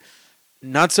time,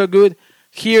 not so good.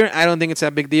 Here, I don't think it's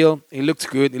a big deal. It looks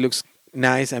good. It looks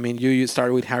nice. I mean, you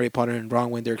start with Harry Potter and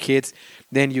Ron when they're kids.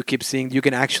 Then you keep seeing. You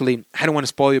can actually, I don't want to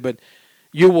spoil you, but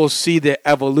you will see the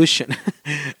evolution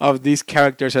of these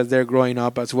characters as they're growing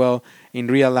up as well in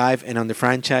real life and on the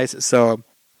franchise. So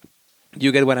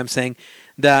you get what I'm saying.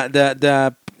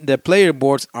 The player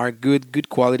boards are good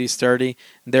quality, sturdy.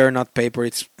 They're not paper.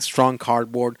 It's strong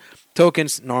cardboard.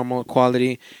 Tokens, normal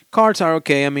quality. Cards are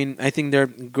okay. I mean, I think they're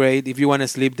great. If you want to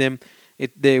sleeve them,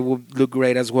 they will look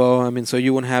great as well. I mean, so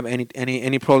you won't have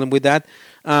any problem with that.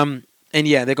 And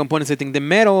yeah, the components, I think the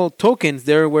metal tokens,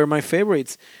 they were my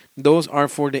favorites. Those are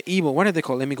for the evil. What are they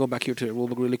called? Let me go back here to the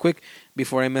rulebook really quick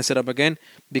before I mess it up again.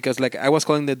 Because like I was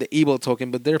calling the evil token,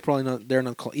 but they're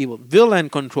not called evil. Villain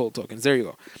control tokens. There you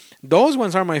go. Those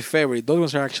ones are my favorite. Those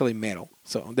ones are actually metal.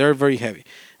 So they're very heavy.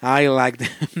 I like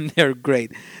them. They're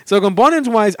great. So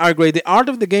components-wise are great. The art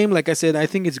of the game, like I said, I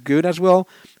think it's good as well.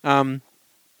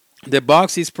 The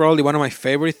box is probably one of my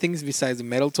favorite things besides the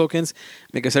metal tokens,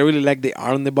 because I really like the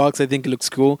art on the box. I think it looks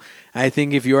cool. I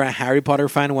think if you're a Harry Potter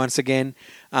fan, once again,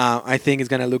 I think it's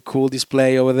going to look cool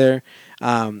display over there.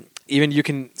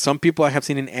 Even some people I have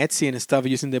seen in Etsy and stuff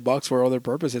using the box for other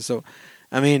purposes. So,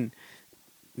 I mean,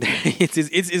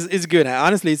 it's good.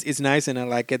 Honestly, it's nice and I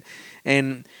like it.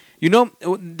 And,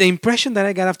 the impression that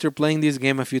I got after playing this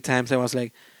game a few times, I was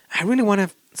like, I really want to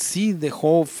see the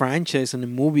whole franchise and the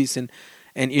movies and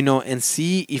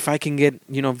see if I can get,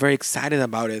 very excited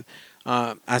about it,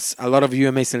 as a lot of you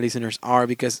amazing listeners are,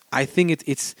 because I think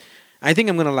I think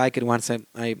I'm going to like it once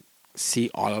I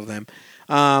see all of them.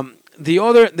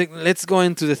 Let's go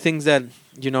into the things that,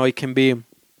 it can be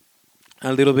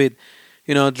a little bit,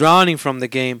 drowning from the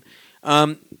game.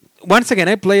 Once again,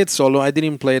 I play it solo. I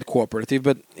didn't play it cooperative,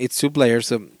 but it's 2 players,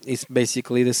 so it's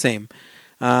basically the same.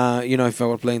 if I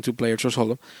were playing 2 players or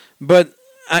solo. But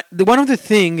one of the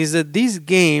things is that this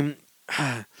game,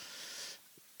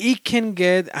 it can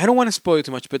get, I don't want to spoil it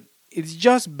too much, but it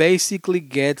just basically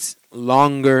gets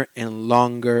longer and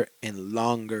longer and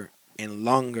longer and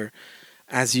longer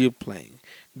as you're playing.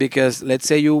 Because let's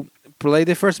say you play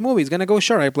the first movie, it's going to go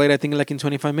short. I played, I think, like in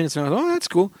 25 minutes, and I was like, oh, that's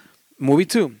cool. Movie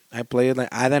 2, I played, like,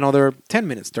 add another 10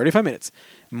 minutes, 35 minutes.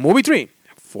 Movie 3,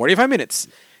 45 minutes.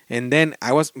 And then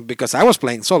because I was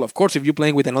playing solo. Of course, if you're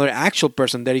playing with another actual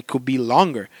person, then it could be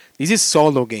longer. This is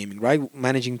solo gaming, right?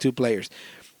 Managing 2 players.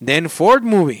 Then 4th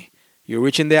movie, you're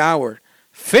reaching the hour.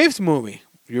 5th movie,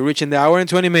 you're reaching the hour and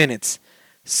 20 minutes.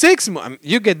 6th,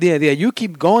 you get the idea. You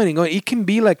keep going and going. It can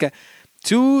be like a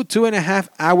 2.5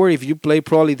 hour if you play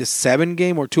probably the 7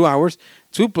 game, or 2 hours,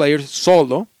 2 players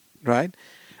solo, right?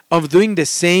 Of doing the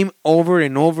same over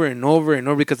and over and over and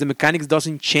over, because the mechanics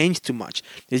doesn't change too much.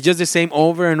 It's just the same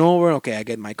over and over. Okay, I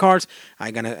get my cards.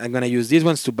 I'm gonna use these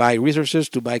ones to buy resources,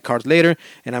 to buy cards later,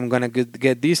 and I'm gonna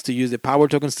get these to use the power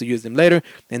tokens to use them later.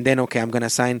 And then I'm gonna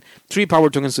assign 3 power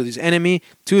tokens to this enemy,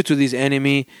 2 to this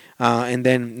enemy, and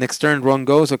then next turn Ron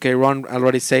goes. Okay, Ron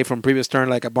already saved from previous turn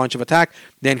like a bunch of attack.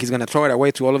 Then he's gonna throw it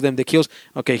away to all of them. The kills.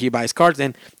 Okay, he buys cards.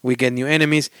 Then we get new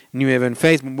enemies, new event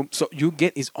phase. So you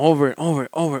get is over and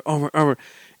over.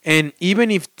 And even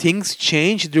if things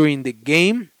change during the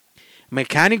game,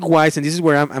 mechanic wise, and this is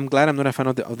where I'm glad I'm not a fan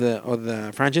of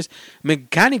the franchise.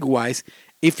 Mechanic wise,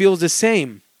 it feels the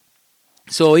same.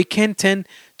 So it can tend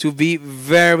to be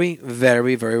very,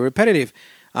 very, very repetitive.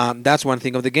 That's one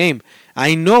thing of the game.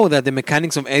 I know that the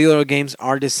mechanics of any other games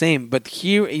are the same, but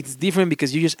here it's different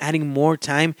because you're just adding more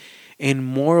time and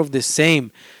more of the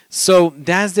same. So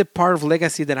that's the part of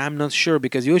Legacy that I'm not sure,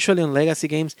 because usually in Legacy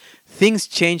games, things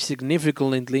change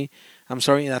significantly. I'm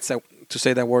sorry, to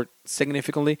say that word,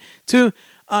 significantly, to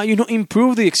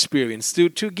improve the experience, to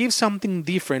give something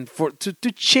different,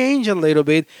 to change a little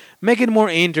bit, make it more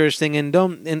interesting, and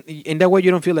in that way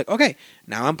you don't feel like, okay,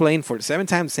 now I'm playing for the 7th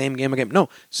time the same game again. No,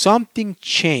 something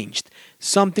changed,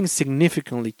 something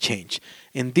significantly changed.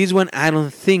 In this one, I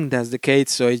don't think that's the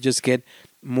case, so it just get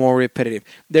more repetitive.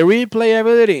 The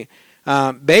replayability,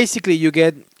 basically you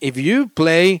get, if you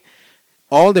play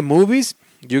all the movies,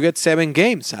 you get 7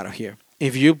 games out of here.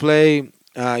 If you play,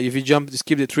 if you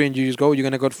skip the 3 and you just go, you're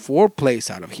gonna get 4 plays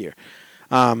out of here,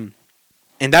 and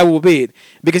that will be it.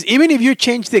 Because even if you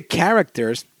change the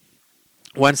characters,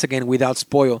 once again without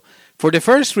spoil, for the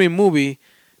first 3 movie,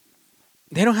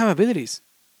 they don't have abilities.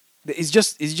 It's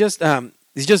just them.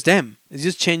 It's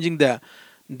just changing the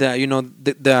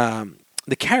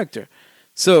character.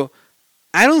 So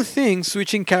I don't think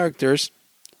switching characters,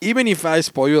 even if I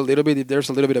spoil you a little bit, if there's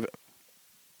a little bit of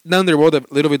down the road, a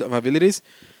little bit of abilities,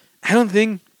 I don't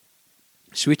think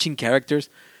switching characters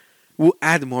will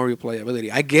add more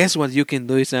replayability. I guess what you can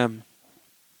do is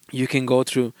you can go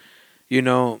through,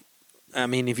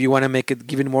 if you want to make it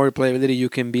give it more replayability, you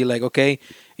can be like, okay,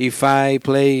 if I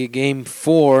play game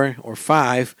 4 or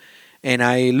 5 and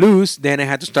I lose, then I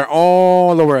had to start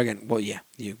all over again. Well, yeah,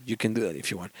 you can do that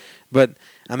if you want. But,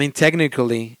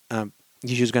 technically, you're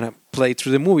just going to play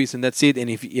through the movies and that's it. And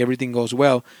if everything goes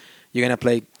well, you're going to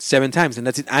play 7 times and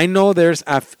that's it. I know there's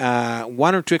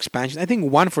 1 or 2 expansions. I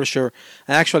think 1 for sure.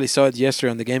 I actually saw it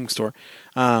yesterday on the gaming store.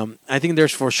 I think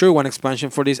there's for sure 1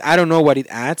 expansion for this. I don't know what it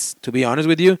adds, to be honest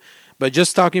with you. But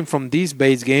just talking from this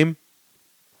base game,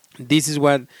 this is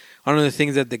one of the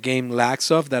things that the game lacks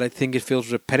of, that I think it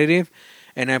feels repetitive.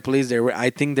 And I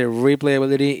think the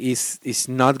replayability is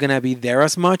not going to be there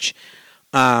as much.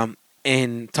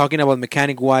 And talking about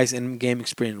mechanic-wise and game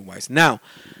experience-wise. Now,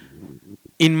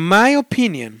 in my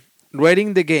opinion,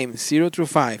 rating the game 0 through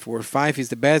 5, where 5 is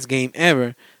the best game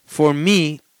ever, for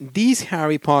me, this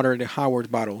Harry Potter, the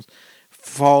Hogwarts Battles,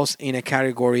 falls in a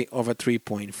category of a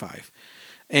 3.5.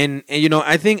 And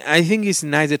I think it's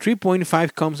nice. The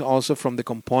 3.5 comes also from the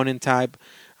component type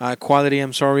quality.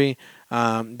 I'm sorry.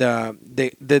 I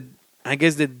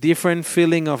guess the different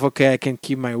feeling of, okay, I can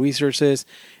keep my resources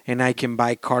and I can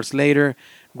buy cards later,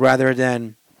 rather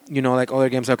than like other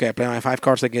games. Okay, I play my 5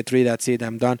 cards, I get 3. That's it.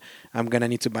 I'm done. I'm gonna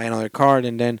need to buy another card,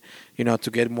 and then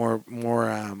to get more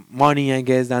money, I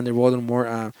guess, down the road, and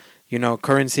more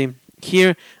currency.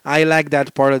 Here, I like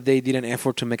that part of they did an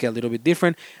effort to make it a little bit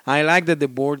different. I like that the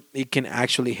board, it can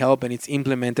actually help and it's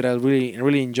implemented. I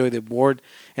really enjoy the board.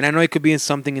 And I know it could be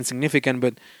something insignificant,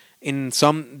 but in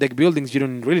some deck buildings, you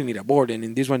don't really need a board. And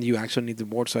in this one, you actually need the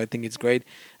board. So I think it's great.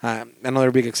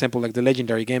 Another big example, like the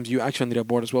Legendary games, you actually need a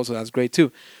board as well. So that's great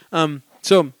too.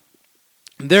 So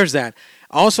there's that.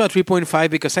 Also a 3.5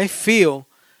 because I feel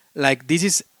like this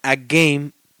is a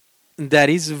game that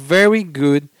is very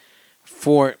good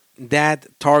for that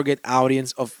target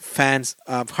audience of fans,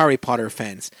 of Harry Potter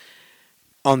fans.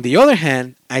 On the other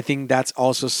hand, I think that's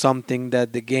also something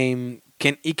that the game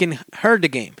can hurt the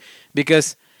game,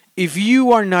 because if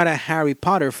you are not a Harry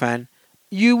Potter fan,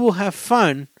 you will have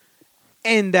fun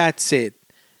and that's it.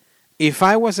 If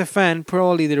I was a fan,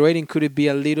 probably the rating could be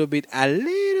a little bit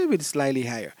slightly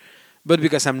higher. But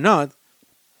because I'm not,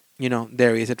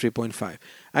 there is a 3.5.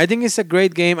 I think it's a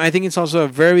great game. I think it's also a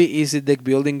very easy deck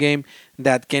building game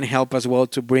that can help as well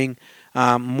to bring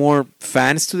more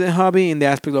fans to the hobby, in the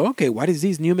aspect of, okay, what is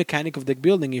this new mechanic of deck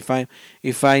building if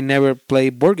I never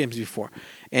played board games before?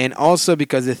 And also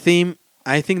because the theme,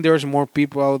 I think there's more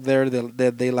people out there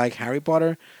that they like Harry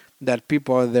Potter than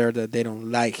people out there that they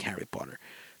don't like Harry Potter,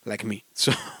 like me.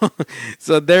 So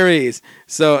there is.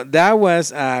 So that was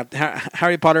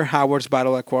Harry Potter Hogwarts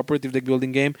Battle, a cooperative deck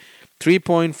building game.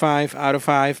 3.5 out of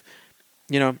 5.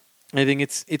 I think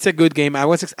it's a good game. I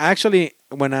was actually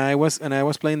when I was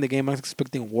playing the game, I was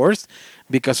expecting worse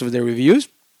because of the reviews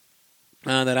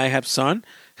that I have seen.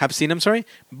 I'm sorry,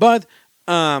 but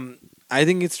I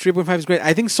think it's 3.5 is great.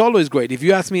 I think solo is great. If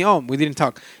you ask me, we didn't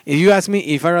talk. If you ask me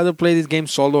if I'd rather play this game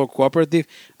solo or cooperative,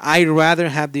 I'd rather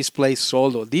have this play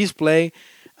solo.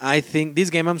 I think it's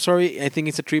a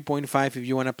 3.5 if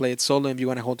you want to play it solo, if you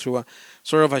want to hold through a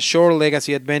sort of a short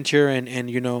legacy adventure and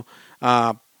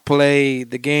play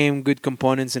the game, good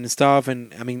components and stuff.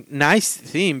 And I mean, nice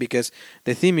theme, because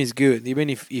the theme is good. Even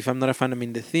if I'm not a fan, I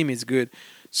mean, the theme is good.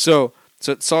 So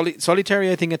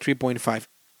solitary, I think a 3.5.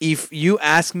 If you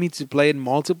ask me to play it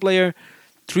multiplayer,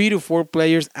 3 to 4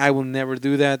 players, I will never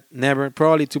do that. Never.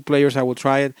 Probably 2 players, I will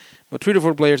try it. But 3 to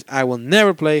 4 players, I will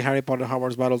never play Harry Potter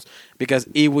Hogwarts Battles, because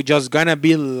it would just gonna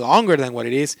be longer than what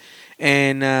it is.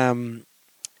 And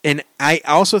I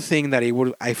also think that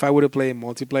if I would have played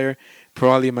multiplayer,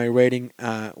 probably my rating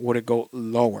would go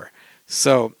lower.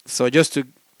 So just to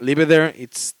leave it there,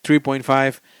 it's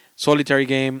 3.5 solitary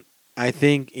game. I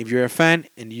think if you're a fan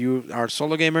and you are a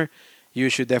solo gamer, you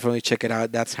should definitely check it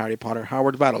out. That's Harry Potter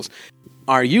Hogwarts Battles.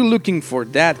 Are you looking for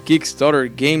that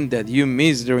Kickstarter game that you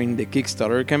missed during the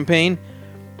Kickstarter campaign?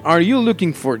 Are you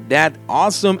looking for that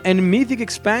awesome and mythic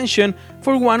expansion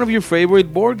for one of your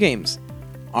favorite board games?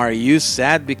 Are you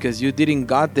sad because you didn't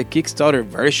got the Kickstarter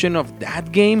version of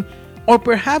that game? Or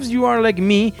perhaps you are like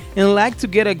me and like to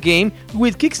get a game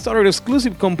with Kickstarter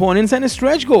exclusive components and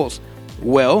stretch goals.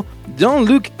 Well, don't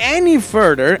look any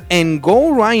further and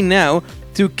go right now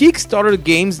to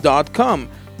KickstarterGames.com.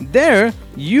 There,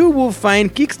 you will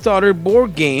find Kickstarter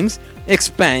board games,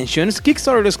 expansions,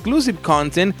 Kickstarter exclusive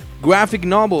content, graphic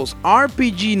novels,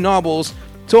 RPG novels,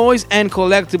 toys and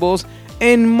collectibles,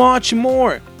 and much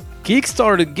more.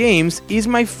 Kickstarter Games is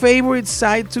my favorite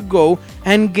site to go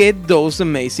and get those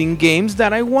amazing games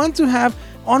that I want to have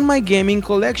on my gaming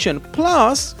collection.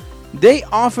 Plus, they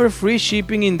offer free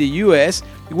shipping in the US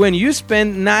when you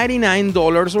spend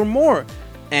 $99 or more.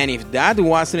 And if that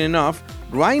wasn't enough,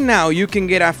 right now you can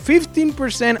get a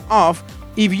 15% off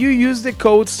if you use the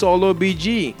code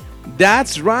SOLOBG.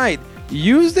 That's right,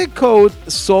 use the code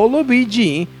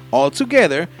SOLOBG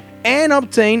altogether and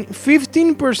obtain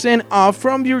 15% off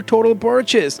from your total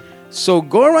purchase. So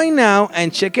go right now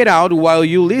and check it out while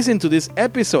you listen to this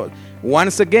episode.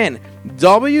 Once again,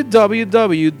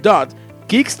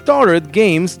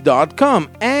 www.kickstartergames.com,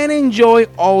 and enjoy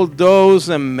all those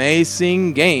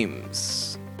amazing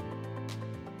games.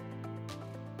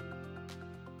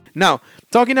 Now,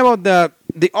 talking about the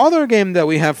other game that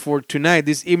we have for tonight,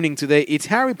 this evening today, it's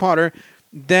Harry Potter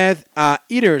Death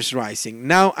Eaters Rising.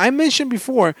 Now, I mentioned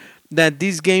before that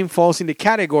this game falls in the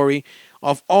category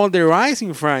of all the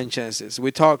Rising franchises.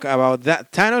 We talk about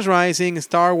that Thanos Rising,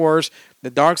 Star Wars, The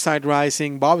Dark Side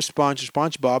Rising, Bob Esponja,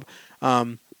 SpongeBob,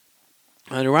 and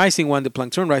the Rising one, the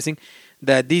Plankton Rising,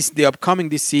 the upcoming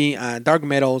DC Dark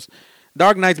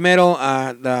Knight Metal,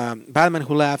 the Batman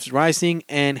Who Laughs Rising,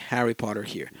 and Harry Potter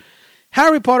here.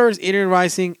 Harry Potter's Eaters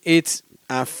Rising, it's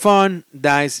a fun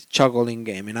dice juggling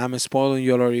game, and I'm spoiling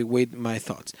you already with my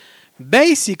thoughts.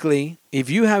 Basically, if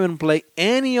you haven't played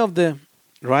any of the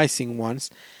Rising ones,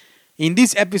 in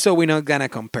this episode we're not gonna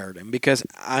compare them, because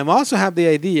I also have the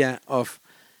idea of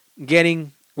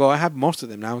getting, well, I have most of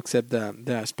them now except the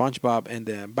SpongeBob and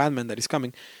the Batman that is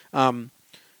coming.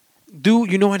 Do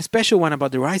you know a special one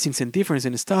about the Risings and difference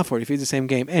and stuff, or if it's the same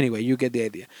game? Anyway, you get the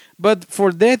idea. But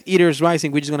for Death Eaters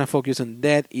Rising, we're just going to focus on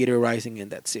Death Eater Rising,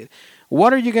 and that's it.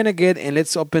 What are you going to get? And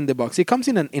let's open the box. It comes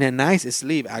in a nice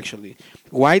sleeve, actually.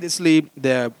 White sleeve.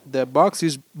 The box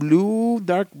is blue,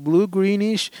 dark blue,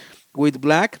 greenish with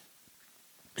black.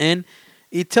 And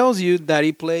it tells you that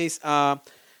it plays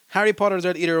Harry Potter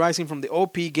Death Eater Rising from the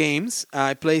OP Games.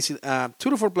 It plays 2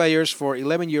 to 4 players for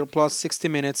 11 year plus 60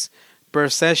 minutes per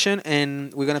session,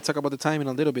 and we're gonna talk about the time in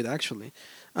a little bit actually.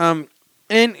 And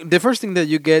the first thing that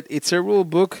you get, it's a rule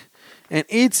book, and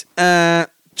it's a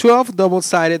 12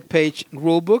 double-sided page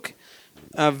rule book.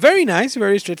 Very nice,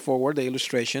 very straightforward, the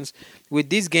illustrations. With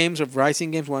these games of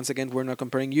Rising games, once again, we're not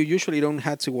comparing. You usually don't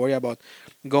have to worry about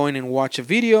going and watch a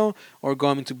video or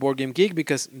going to Board Game Geek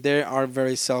because they are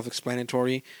very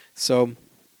self-explanatory. So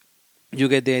you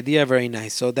get the idea, very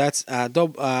nice. So that's a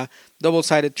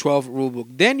double-sided 12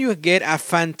 rulebook. Then you get a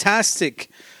fantastic,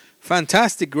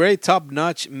 great,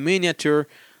 top-notch miniature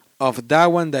of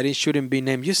that one that it shouldn't be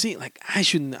named. You see, like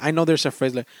I know there's a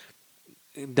phrase like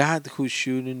that who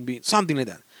shouldn't be, something like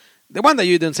that. The one that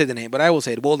you don't say the name, but I will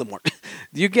say it, Voldemort.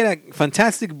 You get a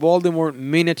fantastic Voldemort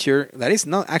miniature that is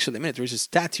not actually a miniature, it's a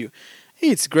statue.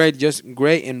 It's great, just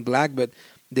gray and black, but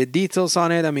the details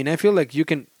on it, I mean, I feel like you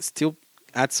can still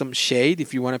add some shade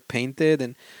if you want to paint it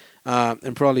and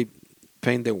probably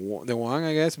paint the wand,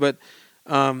 I guess. But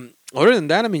other than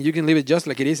that, I mean, you can leave it just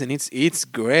like it is, and it's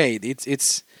great.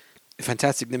 It's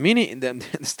fantastic. The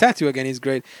statue again is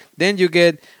great. Then you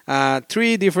get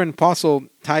 3 different puzzle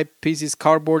type pieces,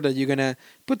 cardboard that you're gonna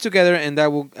put together, and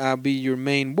that will be your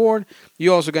main board.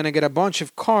 You're also gonna get a bunch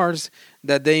of cards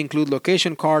that they include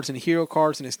location cards and hero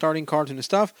cards and starting cards and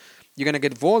stuff. You're gonna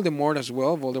get Voldemort as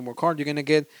well, Voldemort card. You're gonna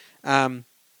get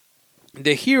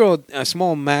the hero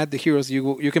small mat. The heroes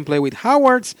you can play with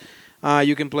Hogwarts.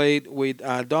 You can play with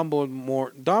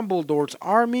Dumbledore's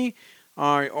army.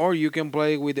 Or you can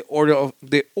play with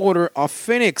the Order of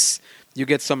Phoenix. You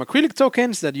get some acrylic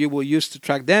tokens that you will use to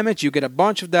track damage. You get a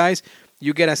bunch of dice.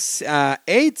 You get a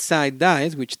 8-side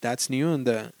dice, which that's new in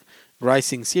the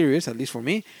Rising series, at least for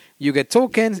me. You get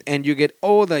tokens, and you get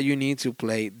all that you need to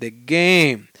play the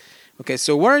game. Okay,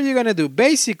 so what are you going to do?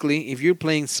 Basically, if you're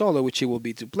playing solo, which it will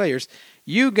be 2 players,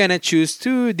 you're going to choose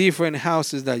 2 different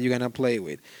houses that you're going to play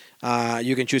with.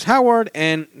 You can choose Howard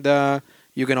and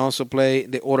you can also play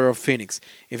the Order of Phoenix.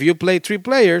 If you play 3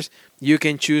 players, you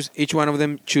can choose each one of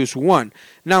them, choose 1.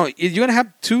 Now, you're going to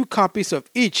have 2 copies of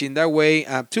each. In that way,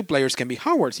 2 players can be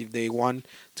Howards if they want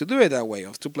to do it that way.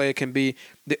 Or 2 players can be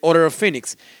the Order of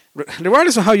Phoenix.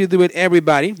 Regardless of how you do it,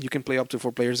 everybody, you can play up to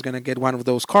 4 players, is going to get one of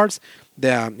those cards.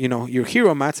 Your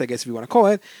hero mats, I guess if you want to call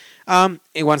it. And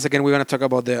once again, we're going to talk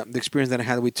about the experience that I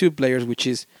had with 2 players, which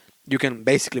is you can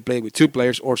basically play with 2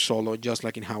 players or solo, just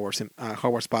like in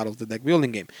Hogwarts Battles, the deck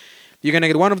building game. You're going to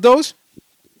get one of those.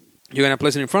 You're going to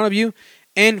place it in front of you.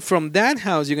 And from that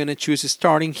house, you're going to choose a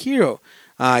starting hero.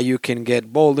 You can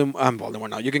get Voldemort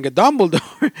now. You can get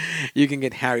Dumbledore. You can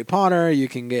get Harry Potter. You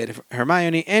can get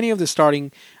Hermione. Any of the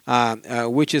starting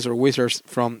witches or wizards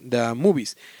from the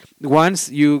movies. Once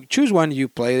you choose one, you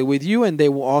play it with you, and they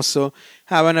will also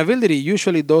have an ability.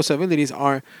 Usually those abilities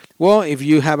are, well, if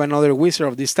you have another wizard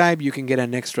of this type, you can get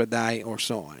an extra die or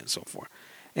so on and so forth.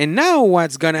 And now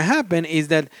what's going to happen is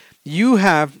that you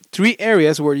have 3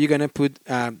 areas where you're going to put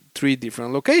 3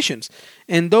 different locations.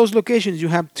 And those locations, you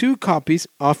have 2 copies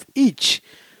of each.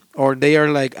 Or they are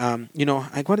like,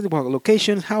 like what is it called?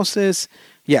 Locations, houses.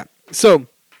 Yeah. So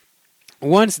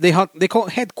once they call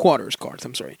headquarters cards,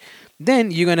 I'm sorry.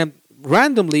 Then you're going to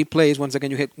randomly place, once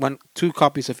again, you get 2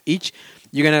 copies of each.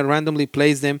 You're going to randomly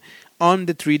place them on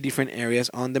the 3 different areas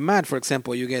on the mat. For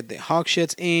example, you get the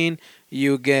Hogsheads Inn,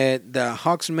 you get the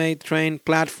Hogsmeade train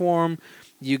platform,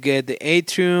 you get the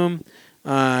Atrium,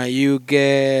 you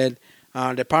get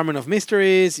Department of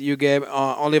Mysteries, you get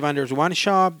Ollivander's One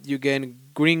Shop, you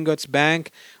get Gringotts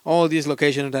Bank. All these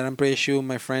locations that I'm pretty sure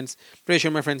my friends,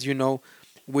 you know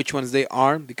which ones they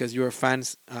are because you're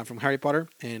fans from Harry Potter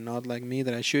and not like me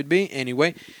that I should be.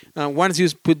 Anyway, once you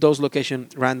put those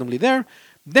locations randomly there,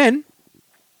 then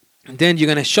you're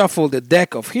going to shuffle the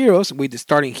deck of heroes with the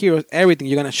starting heroes, everything.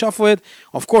 You're going to shuffle it.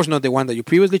 Of course, not the one that you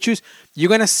previously choose. You're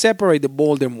going to separate the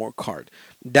Voldemort card.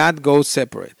 That goes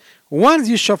separate. Once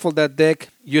you shuffle that deck,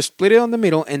 you split it on the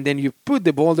middle, and then you put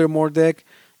the Voldemort deck,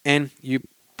 and you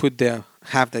put the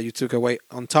half that you took away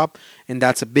on top, and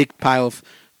that's a big pile of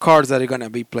cards that are going to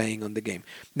be playing on the game.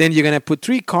 Then you're going to put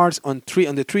 3 cards on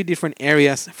the 3 different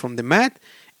areas from the mat,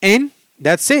 and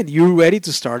that's it. You're ready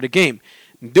to start the game.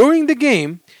 During the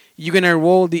game, you're going to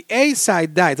roll the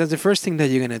A-side dice. That's the first thing that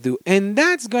you're going to do. And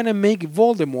that's going to make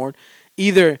Voldemort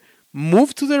either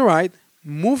move to the right,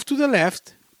 move to the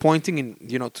left, pointing in,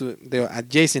 to the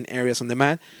adjacent areas on the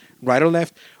mat, right or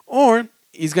left, or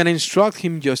he's going to instruct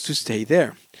him just to stay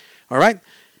there. All right?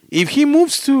 If he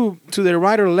moves to the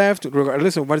right or left,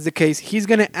 regardless of what is the case, he's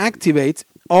going to activate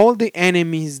all the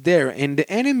enemies there. And the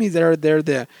enemies that are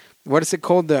there, what is it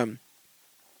called? The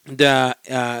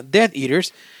Death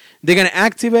Eaters. They're gonna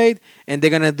activate and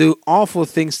they're gonna do awful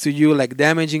things to you, like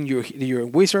damaging your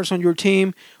wizards on your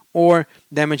team, or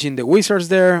damaging the wizards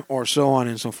there, or so on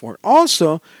and so forth.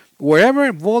 Also,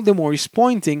 wherever Voldemort is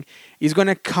pointing is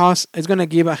gonna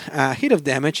give a hit of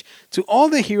damage to all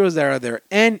the heroes that are there.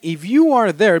 And if you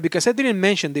are there, because I didn't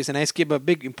mention this and I skipped a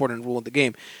big important rule of the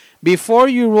game, before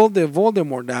you roll the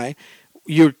Voldemort die,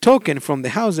 your token from the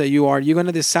house that you're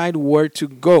gonna decide where to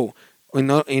go in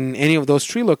any of those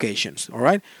 3 locations. All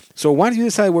right. So once you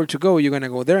decide where to go, you're gonna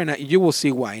go there, and you will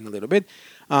see why in a little bit.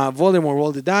 Voldemort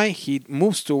rolled the die. He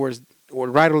moves towards or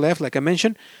right or left, like I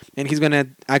mentioned, and he's gonna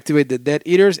activate the Death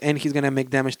Eaters, and he's gonna make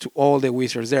damage to all the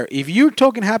wizards there. If your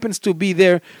token happens to be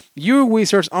there, your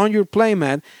wizards on your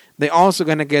playmat, they're also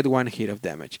gonna get 1 hit of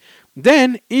damage.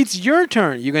 Then it's your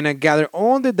turn. You're gonna gather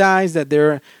all the dice that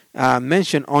they're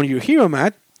mentioned on your hero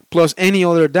mat, plus any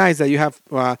other dice that you have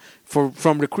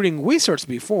from recruiting wizards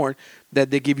before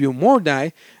that they give you more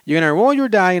die. You're gonna roll your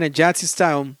die in a Yahtzee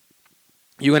style.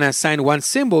 You're going to assign 1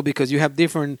 symbol because you have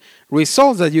different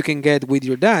results that you can get with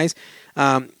your dice,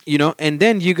 and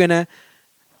then you're going to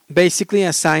basically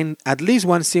assign at least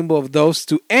 1 symbol of those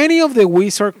to any of the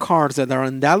wizard cards that are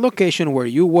in that location where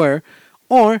you were,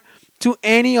 or to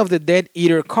any of the Death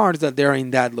Eater cards that are in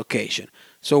that location.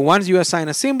 So once you assign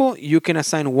a symbol, you can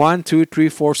assign 1, 2, 3,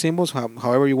 4 symbols,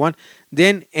 however you want.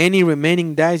 Then any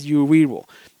remaining dice you reroll.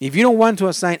 If you don't want to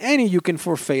assign any, you can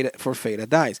forfeit a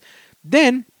dice.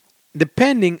 Then,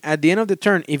 depending at the end of the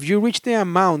turn, if you reach the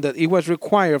amount that it was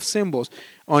required of symbols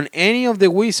on any of the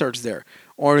wizards there,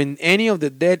 or in any of the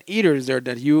Death Eaters there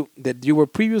that you were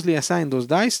previously assigned those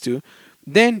dice to,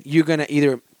 then you're gonna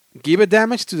either give a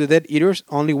damage to the Death Eaters,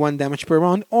 only 1 damage per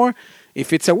round, or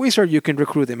if it's a wizard, you can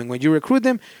recruit them. And when you recruit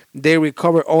them, they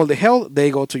recover all the health,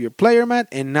 they go to your player mat,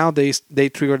 and now they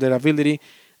trigger that ability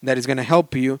that is gonna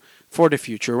help you for the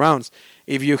future rounds.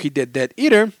 If you hit the Death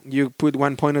Eater, you put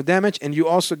 1 point of damage, and you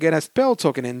also get a spell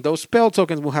token, and those spell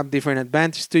tokens will have different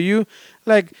advantages to you,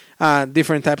 like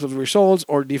different types of results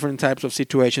or different types of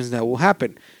situations that will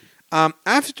happen.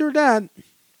 After that,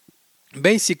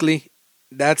 basically,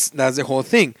 that's the whole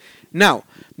thing. Now,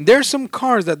 there's some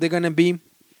cards that they're going to be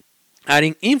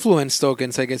adding influence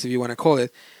tokens, I guess if you want to call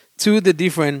it, to the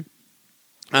different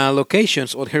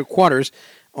locations or headquarters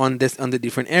on the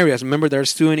different areas. Remember,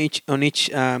 there's 2 on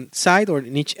each side or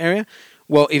in each area.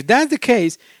 Well, if that's the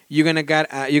case, you're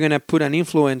gonna put an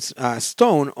influence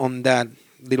stone on that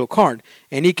little card,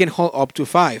 and it can hold up to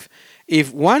 5.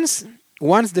 If once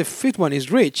the 5th one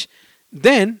is reached,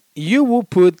 then you will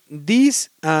put this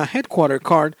headquarter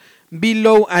card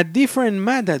below a different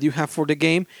mat that you have for the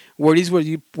game, where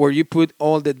you put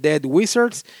all the dead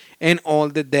wizards and all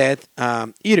the dead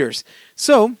eaters.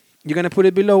 So you're going to put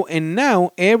it below, and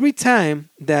now every time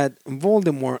that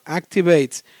Voldemort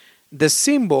activates the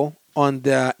symbol on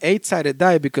the 8-sided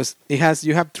die, because you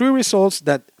have 3 results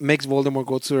that makes Voldemort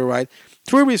go to the right,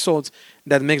 3 results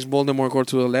that makes Voldemort go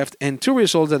to the left, and 2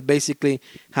 results that basically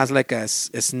has like a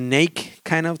snake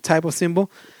kind of type of symbol.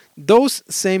 Those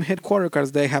same headquarter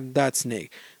cards, they have that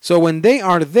snake. So when they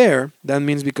are there, that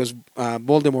means because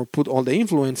Voldemort put all the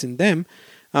influence in them,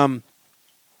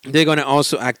 they're going to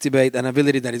also activate an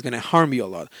ability that is going to harm you a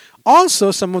lot. Also,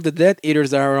 some of the Death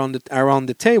Eaters that are around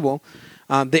the table,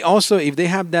 they also, if they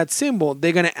have that symbol,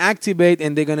 they're going to activate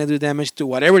and they're going to do damage to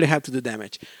whatever they have to do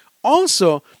damage.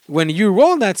 Also, when you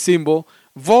roll that symbol,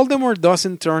 Voldemort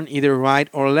doesn't turn either right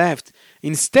or left.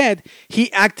 Instead, he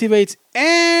activates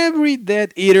every Death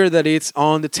Eater that is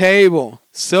on the table.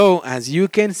 So, as you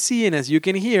can see and as you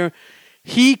can hear,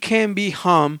 he can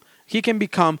become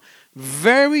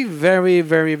very, very,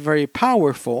 very, very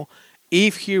powerful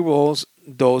if he rolls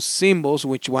those symbols,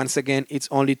 which once again, it's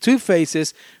only 2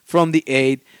 faces from the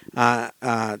 8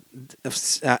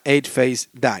 face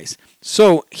dice.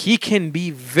 So he can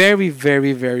be very,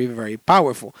 very, very, very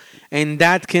powerful, and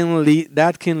that can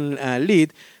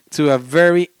lead to a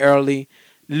very early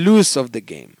lose of the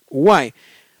game. Why?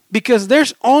 Because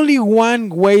there's only one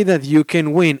way that you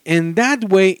can win, and that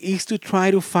way is to try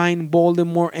to find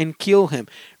Voldemort and kill him.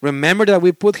 Remember that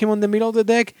we put him on the middle of the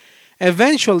deck?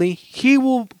 Eventually, he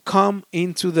will come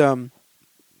into the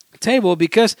table,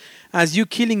 because as you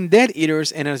killing Death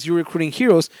Eaters and as you recruiting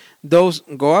heroes, those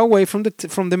go away from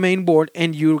the main board,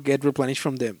 and you get replenished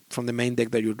from the main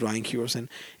deck that you're drawing heroes and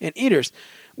eaters.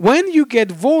 When you get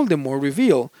Voldemort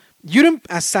revealed, you don't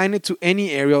assign it to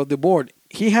any area of the board.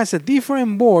 He has a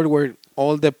different board where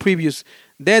all the previous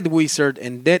Dead Wizard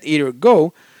and Death Eater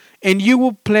go, and you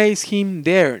will place him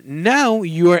there. Now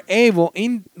you are able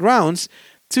in rounds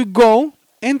to go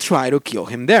and try to kill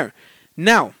him there.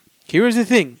 Now, here's the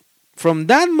thing. From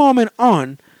that moment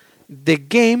on, the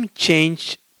game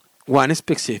changed one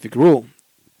specific rule,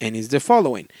 and it's the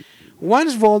following.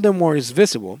 Once Voldemort is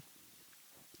visible,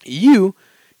 you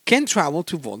can travel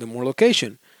to Voldemort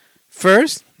location.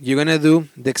 First, you're going to do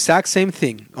the exact same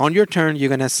thing. On your turn, you're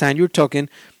going to assign your token,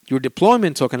 your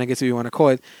deployment token, I guess if you want to call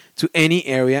it, to any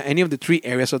area, any of the 3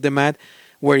 areas of the map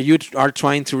where you are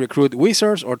trying to recruit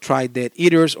wizards or try Death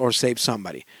Eaters or save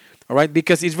somebody. All right?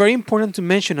 Because it's very important to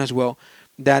mention as well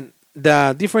that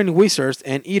the different wizards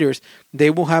and eaters, they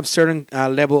will have certain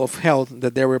level of health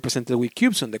that they're represented with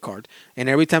cubes on the card. And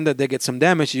every time that they get some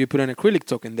damage, you put an acrylic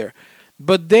token there.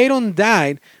 But they don't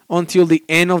die until the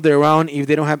end of the round if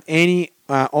they don't have any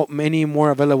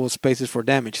more available spaces for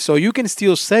damage. So you can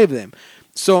still save them.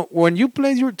 So when you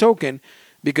place your token,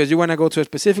 because you want to go to a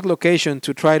specific location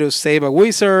to try to save a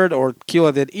wizard or kill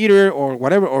a Death Eater or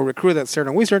whatever, or recruit a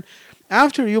certain wizard,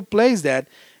 after you place that,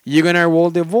 you're going to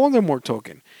roll the Voldemort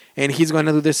token. And he's going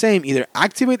to do the same. Either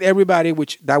activate everybody,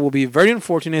 which that will be very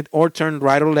unfortunate, or turn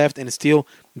right or left and still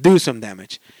do some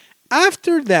damage.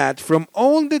 After that, from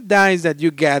all the dice that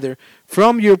you gather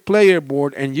from your player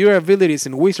board and your abilities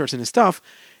and wizards and stuff,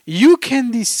 you can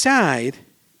decide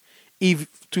if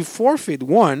to forfeit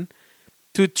one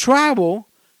to travel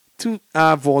to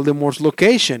Voldemort's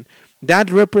location. That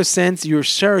represents your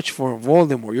search for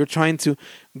Voldemort. You're trying to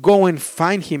go and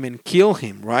find him and kill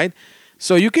him, right?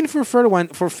 So you can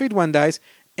forfeit one dice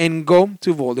and go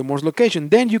to Voldemort's location.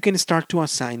 Then you can start to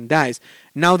assign dice.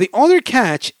 Now the other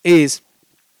catch is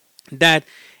that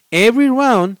every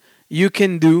round you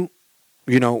can do,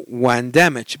 1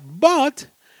 damage. But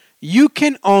you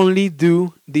can only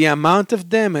do the amount of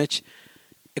damage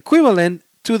equivalent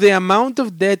to the amount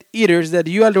of Death Eaters that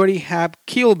you already have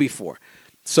killed before.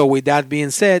 So with that being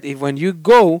said, if when you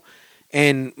go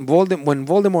and when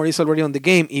Voldemort is already on the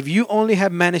game, if you only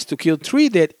have managed to kill 3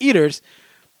 Death Eaters,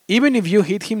 even if you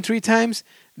hit him 3 times,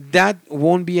 that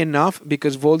won't be enough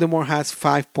because Voldemort has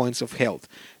 5 points of health.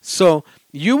 So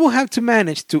you will have to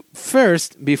manage to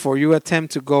first, before you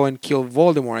attempt to go and kill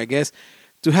Voldemort, I guess,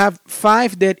 to have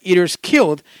 5 Death Eaters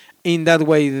killed. In that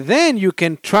way, then you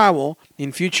can travel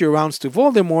in future rounds to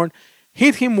Voldemort,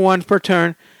 hit him once per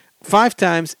turn, 5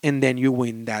 times, and then you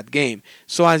win that game.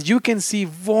 So as you can see,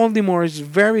 Voldemort is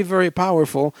very, very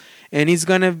powerful, and he's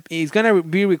gonna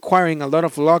be requiring a lot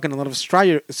of luck and a lot of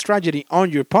strategy on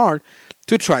your part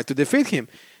to try to defeat him,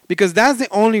 because that's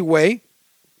the only way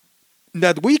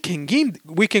that we can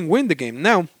win the game.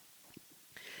 Now,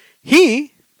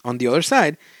 he, on the other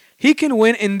side, he can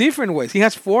win in different ways. He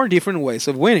has 4 different ways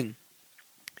of winning.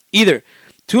 Either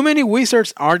too many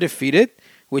wizards are defeated,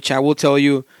 which I will tell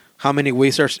you how many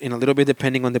wizards in a little bit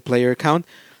depending on the player count.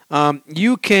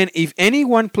 You can, if any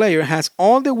one player has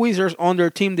all the wizards on their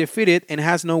team defeated and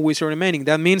has no wizard remaining,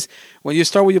 that means when you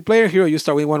start with your player hero, you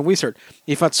start with 1 wizard.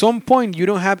 If at some point you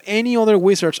don't have any other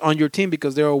wizards on your team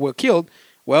because they all were killed,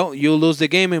 well, you lose the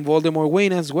game and Voldemort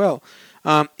win as well.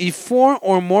 If 4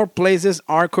 or more places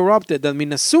are corrupted, that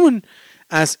means as soon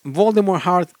as Voldemort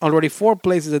had already 4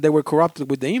 places that they were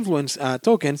corrupted with the influence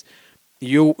tokens,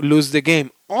 you lose the game.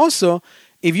 Also,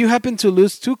 if you happen to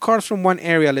lose 2 cards from one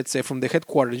area, let's say from the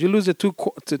headquarters, you lose the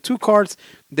two cards,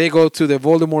 they go to the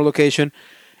Voldemort location,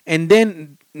 and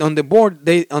then on the board,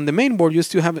 on the main board, you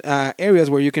still have areas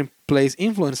where you can place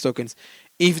influence tokens.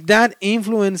 If that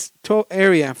influence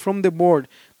area from the board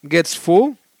gets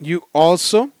full, you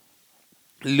also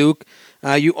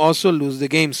lose the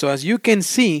game. So as you can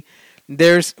see,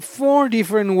 there's 4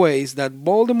 different ways that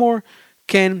Voldemort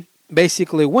can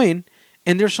basically win,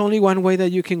 and there's only one way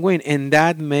that you can win, and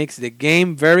that makes the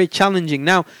game very challenging.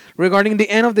 Now, regarding the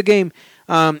end of the game,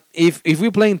 if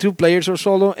we're playing 2 players or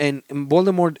solo and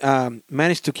Voldemort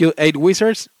managed to kill 8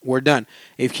 wizards, we're done.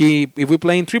 If we're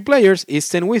playing 3 players, it's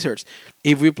 10 wizards.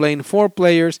 If we're playing 4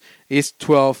 players, it's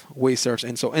 12 wizards.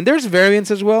 And there's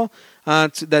variants as well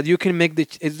that you can make.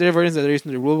 It's there variants that there is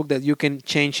in the rulebook that you can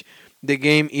change the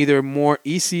game either more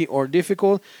easy or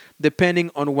difficult depending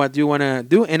on what you want to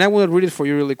do. And I will read it for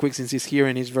you really quick since it's here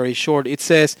and it's very short. It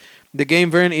says the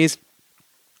game variant is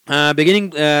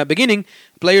beginning.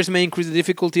 Players may increase the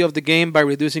difficulty of the game by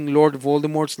reducing Lord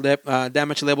Voldemort's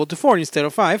damage level to 4 instead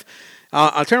of 5.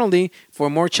 Alternatively, for a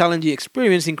more challenging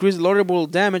experience, increase Lord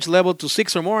Voldemort's damage level to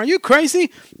 6 or more. Are you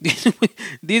crazy?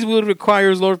 This will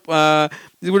require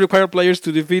players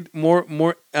to defeat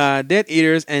more Death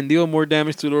Eaters and deal more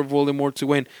damage to Lord Voldemort to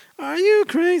win. Are you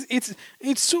crazy?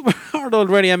 It's super hard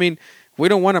already. I mean, we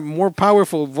don't want a more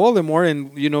powerful Voldemort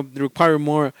and require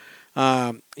more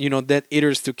Death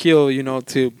Eaters to kill,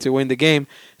 to win the game.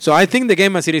 So I think the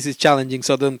game as it is challenging.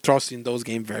 So don't trust in those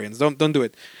game variants. Don't do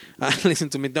it. Listen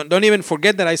to me. Don't even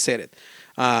forget that I said it.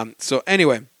 So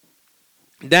anyway,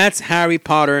 that's Harry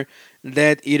Potter,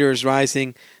 Death Eaters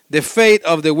Rising. The fate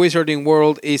of the wizarding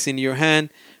world is in your hand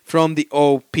from the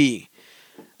OP.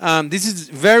 This is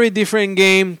a very different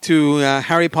game to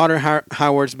Harry Potter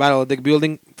Hogwarts Battle of Deck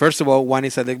Building. First of all, one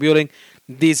is a deck building.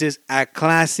 This is a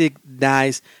classic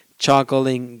dice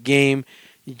juggling game,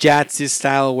 Yahtzee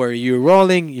style, where you're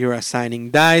rolling, you're assigning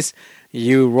dice,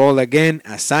 you roll again,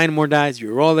 assign more dice,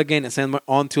 you roll again, assign more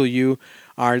until you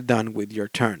are done with your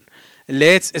turn.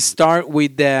 Let's start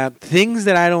with the things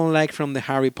that I don't like from the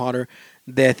Harry Potter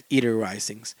Death Eater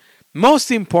Risings.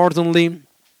 Most importantly,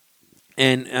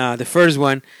 and the first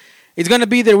one, it's going to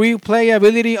be the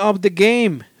replayability of the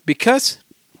game. Because,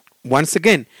 once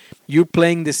again, you're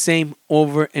playing the same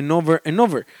over and over and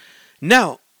over.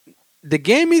 Now, the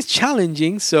game is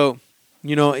challenging, so,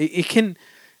 it can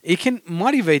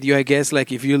motivate you, I guess.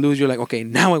 Like, if you lose, you're like, okay,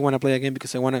 now I want to play again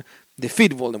because I want to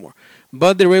defeat Voldemort.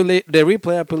 But the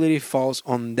replayability falls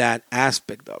on that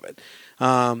aspect of it.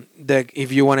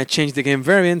 If you want to change the game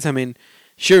variants,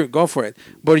 sure, go for it.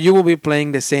 But you will be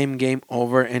playing the same game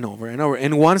over and over and over.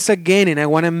 And once again, and I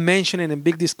want to mention in a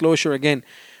big disclosure again,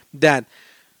 that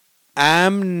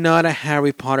I'm not a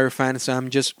Harry Potter fan, so I'm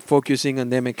just focusing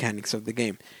on the mechanics of the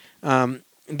game.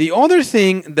 The other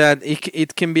thing that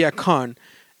it can be a con,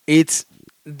 it's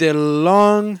the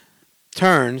long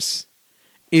turns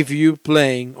if you're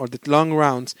playing, or the long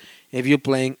rounds if you're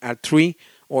playing a 3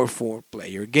 or 4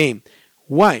 player game.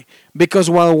 Why? Because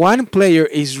while one player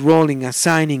is rolling,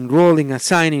 assigning,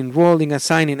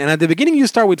 and at the beginning you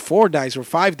start with 4 dice or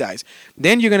 5 dice,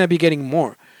 then you're going to be getting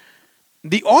more.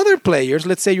 The other players,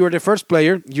 let's say you're the first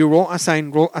player, you roll,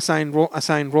 assign, and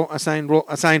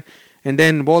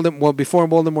then before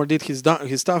Voldemort did his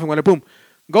stuff, and boom,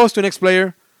 goes to the next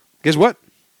player. Guess what?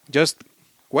 Just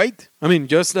wait.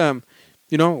 Just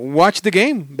watch the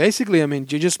game. Basically,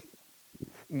 you're just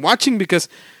watching because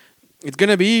it's going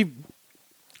to be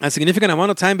a significant amount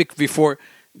of time before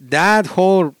that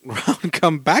whole round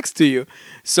comes back to you.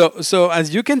 So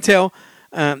as you can tell,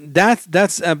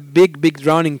 that's a big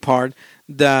drowning part.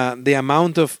 The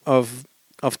amount of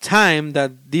time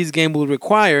that this game will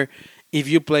require if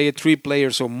you play it 3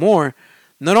 players or more,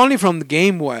 not only from the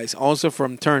game wise, also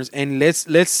from turns. And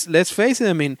let's face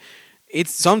it.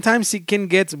 Sometimes it can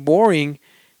get boring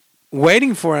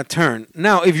waiting for a turn.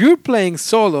 Now, if you're playing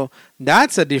solo,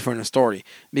 that's a different story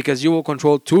because you will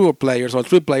control 2 players or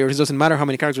 3 players. It doesn't matter how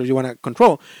many characters you want to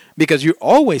control because you're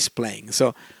always playing.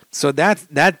 So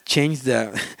that changed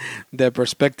the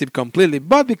perspective completely.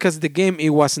 But because the game it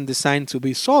wasn't designed to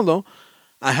be solo,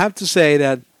 I have to say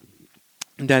that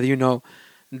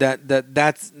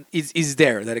is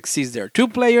there, that exists there. 2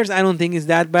 players, I don't think is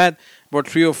that bad, but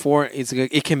 3 or 4,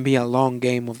 it can be a long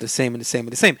game of the same.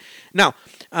 Now,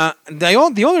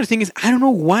 the other thing is, I don't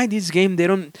know why this game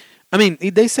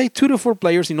they say 2 to 4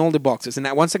 players in all the boxes. And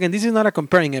once again, this is not a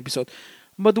comparing episode,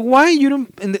 but why you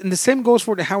don't? And the same goes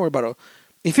for the Hogwarts Battle.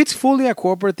 If it's fully a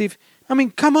cooperative,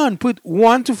 come on, put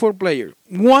 1 to 4 players.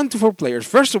 1 to 4 players.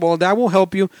 First of all, that will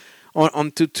help you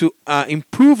to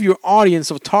improve your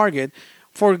audience of target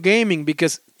for gaming,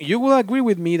 because you will agree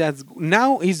with me that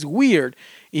now it's weird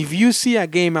if you see a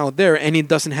game out there and it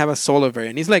doesn't have a solo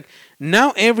variant. It's like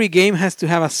now every game has to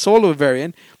have a solo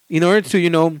variant in order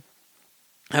to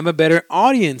have a better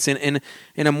audience and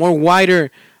a more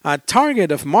wider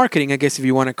target of marketing, I guess, if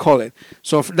you want to call it.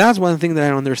 So that's one thing that I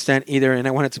don't understand either, and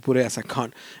I wanted to put it as a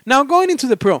con. Now going into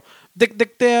the pro,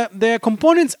 the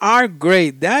components are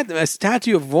great. That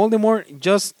statue of Voldemort,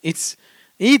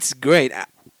 it's great.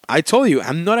 I told you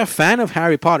I'm not a fan of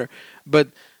Harry Potter, but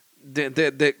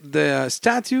the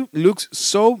statue looks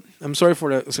so, I'm sorry for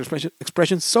the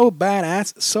expression, so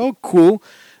badass, so cool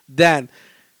that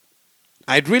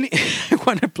I really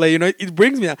want to play. It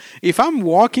brings me. If I'm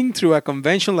walking through a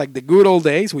convention like the good old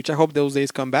days, which I hope those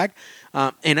days come back,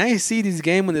 and I see this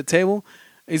game on the table,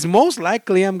 it's most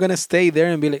likely I'm gonna stay there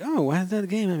and be like, oh, what's that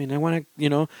game? I want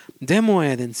to demo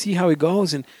it and see how it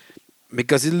goes, and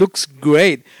because it looks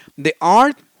great. The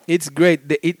art, it's great.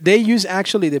 They use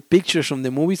actually the pictures from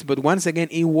the movies, but once again,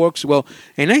 it works well.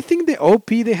 And I think the OP,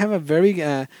 they have a very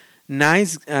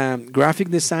nice graphic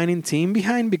designing team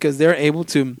behind, because they're able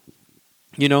to,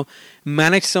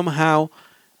 manage somehow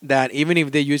that even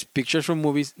if they use pictures from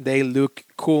movies, they look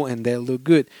cool and they look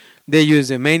good. They use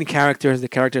the main characters, the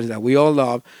characters that we all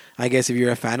love. I guess if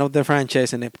you're a fan of the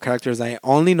franchise, and the characters I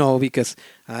only know because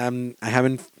I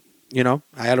haven't, I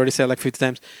already said like 50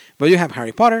 times. But you have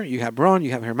Harry Potter, you have Ron,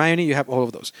 you have Hermione, you have all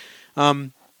of those.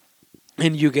 And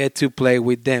you get to play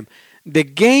with them. The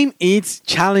game is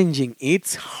challenging.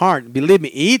 It's hard. Believe me,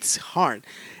 it's hard.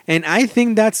 And I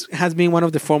think that has been one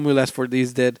of the formulas for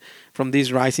from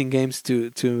these rising games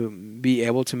to be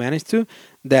able to manage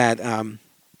that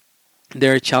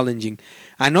They're challenging.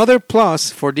 Another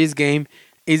plus for this game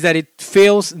is that it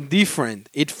feels different.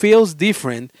 It feels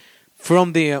different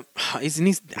from the.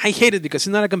 I hate it because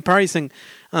it's not a comparison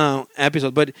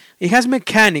episode, but it has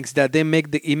mechanics that it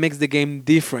makes the game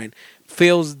different,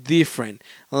 feels different.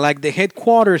 Like the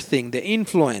headquarters thing, the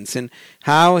influence, and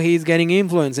how he's getting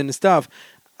influence and stuff.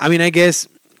 I mean, I guess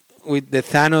with the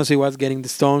Thanos, he was getting the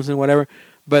stones and whatever.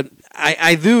 But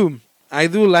I do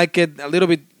like it a little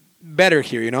bit better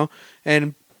here,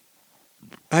 and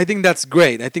I think that's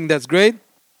great. I think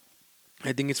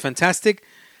it's fantastic,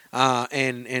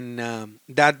 and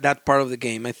that part of the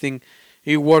game, I think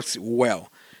it works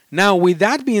well. Now, with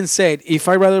that being said, if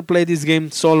I rather play this game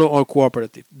solo or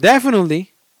cooperative,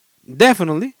 definitely,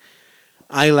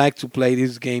 I like to play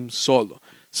this game solo.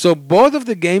 So both of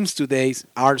the games today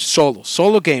are solo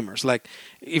gamers. Like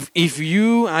if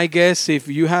you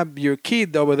have your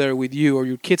kid over there with you or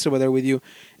your kids over there with you,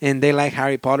 and they like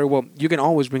Harry Potter, well, you can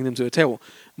always bring them to the table.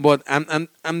 But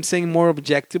I'm saying more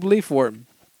objectively for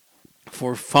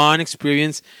fun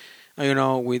experience,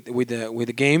 with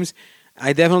the games.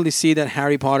 I definitely see that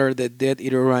Harry Potter, the Death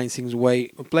Eater Rising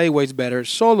play ways better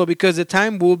solo because the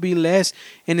time will be less,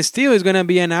 and still it's gonna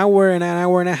be an hour and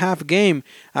a half game.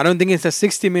 I don't think it's a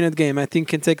 60-minute game. I think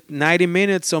it can take 90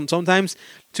 minutes, sometimes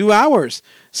 2 hours.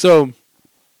 So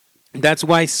that's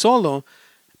why solo,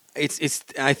 I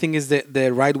think is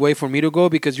the right way for me to go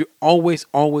because you're always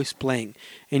playing,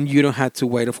 and you don't have to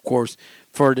wait, of course,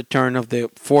 for the turn of the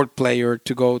fourth player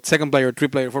to go, second player,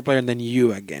 third player, fourth player, and then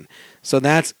you again. So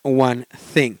that's one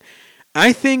thing.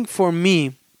 I think for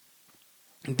me,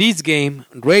 this game,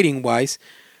 rating-wise,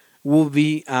 will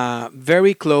be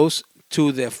very close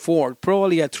to the 4,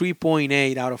 probably a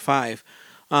 3.8 out of 5.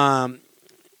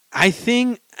 I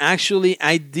think, actually,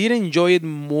 I did enjoy it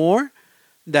more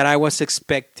than I was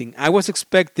expecting. I was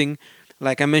expecting,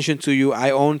 like I mentioned to you,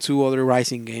 I own 2 other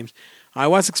Rising games. I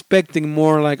was expecting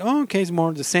more like, okay, it's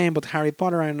more the same, but Harry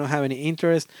Potter, I don't have any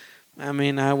interest. I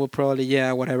mean, I will probably,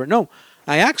 whatever. No,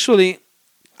 I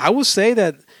would say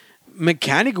that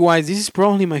mechanic-wise, this is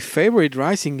probably my favorite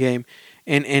Rising game.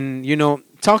 And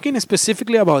talking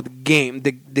specifically about the game,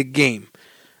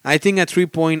 I think at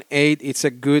 3.8, it's a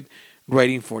good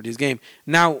rating for this game.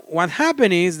 Now, what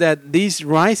happened is that these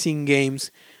Rising games,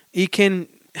 it can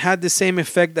have the same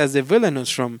effect as the Villainous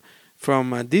from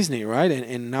Disney, right?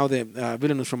 And now the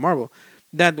Villainous from Marvel.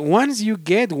 That once you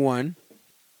get one,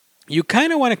 you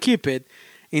kind of want to keep it.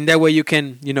 In that way, you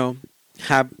can,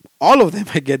 have all of them.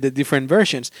 I get the different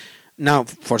versions. Now,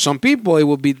 for some people, it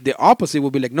will be the opposite. It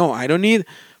will be like, no, I don't need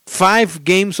 5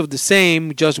 games of the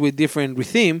same, just with different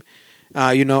theme.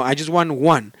 I just want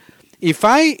one. If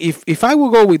I will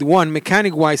go with one,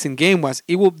 mechanic-wise and game-wise,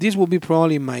 this will be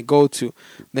probably my go-to,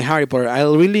 the Harry Potter. I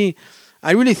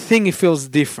really think it feels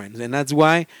different, and that's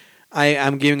why I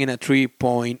am giving it a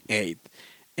 3.8.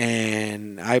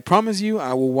 And I promise you,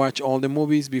 I will watch all the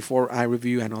movies before I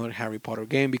review another Harry Potter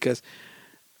game because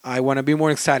I want to be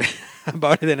more excited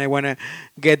about it, and I want to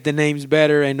get the names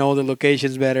better and know the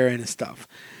locations better and stuff.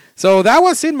 So that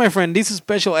was it, my friend. This is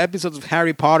special episodes of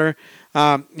Harry Potter.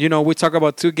 We talk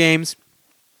about 2 games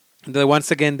that once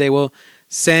again they will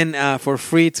send for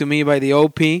free to me by the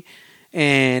OP.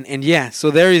 And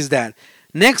so there is that.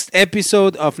 Next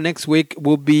episode of next week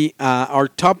will be our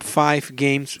top 5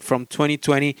 games from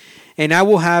 2020. And I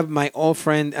will have my old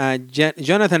friend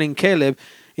Jonathan and Caleb.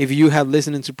 If you have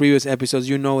listened to previous episodes,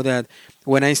 you know that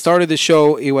when I started the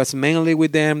show, it was mainly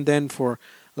with them. Then for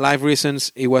live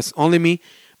reasons, it was only me.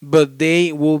 But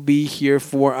they will be here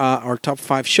for our top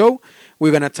 5 show. We're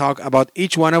going to talk about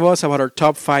each one of us, about our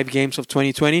top 5 games of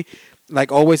 2020.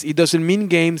 Like always, it doesn't mean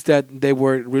games that they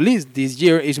were released this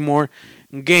year. It's more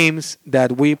games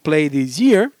that we played this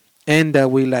year and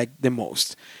that we like the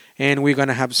most. And we're going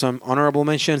to have some honorable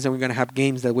mentions, and we're going to have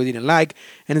games that we didn't like.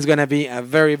 And it's going to be a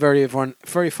very, very fun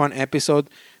episode.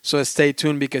 So stay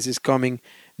tuned because it's coming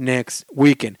next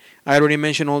weekend. I already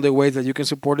mentioned all the ways that you can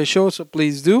support the show, so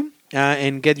please do.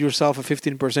 And get yourself a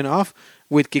 15% off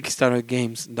with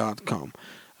KickstarterGames.com.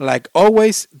 Like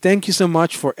always, thank you so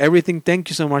much for everything. Thank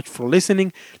you so much for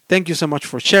listening. Thank you so much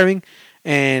for sharing.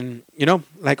 And,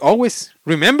 like always,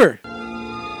 remember.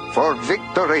 For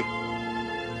victory.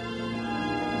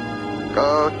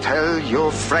 Go tell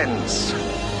your friends.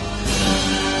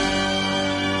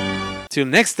 Till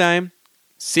next time,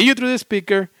 see you through the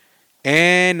speaker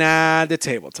and at the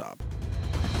tabletop.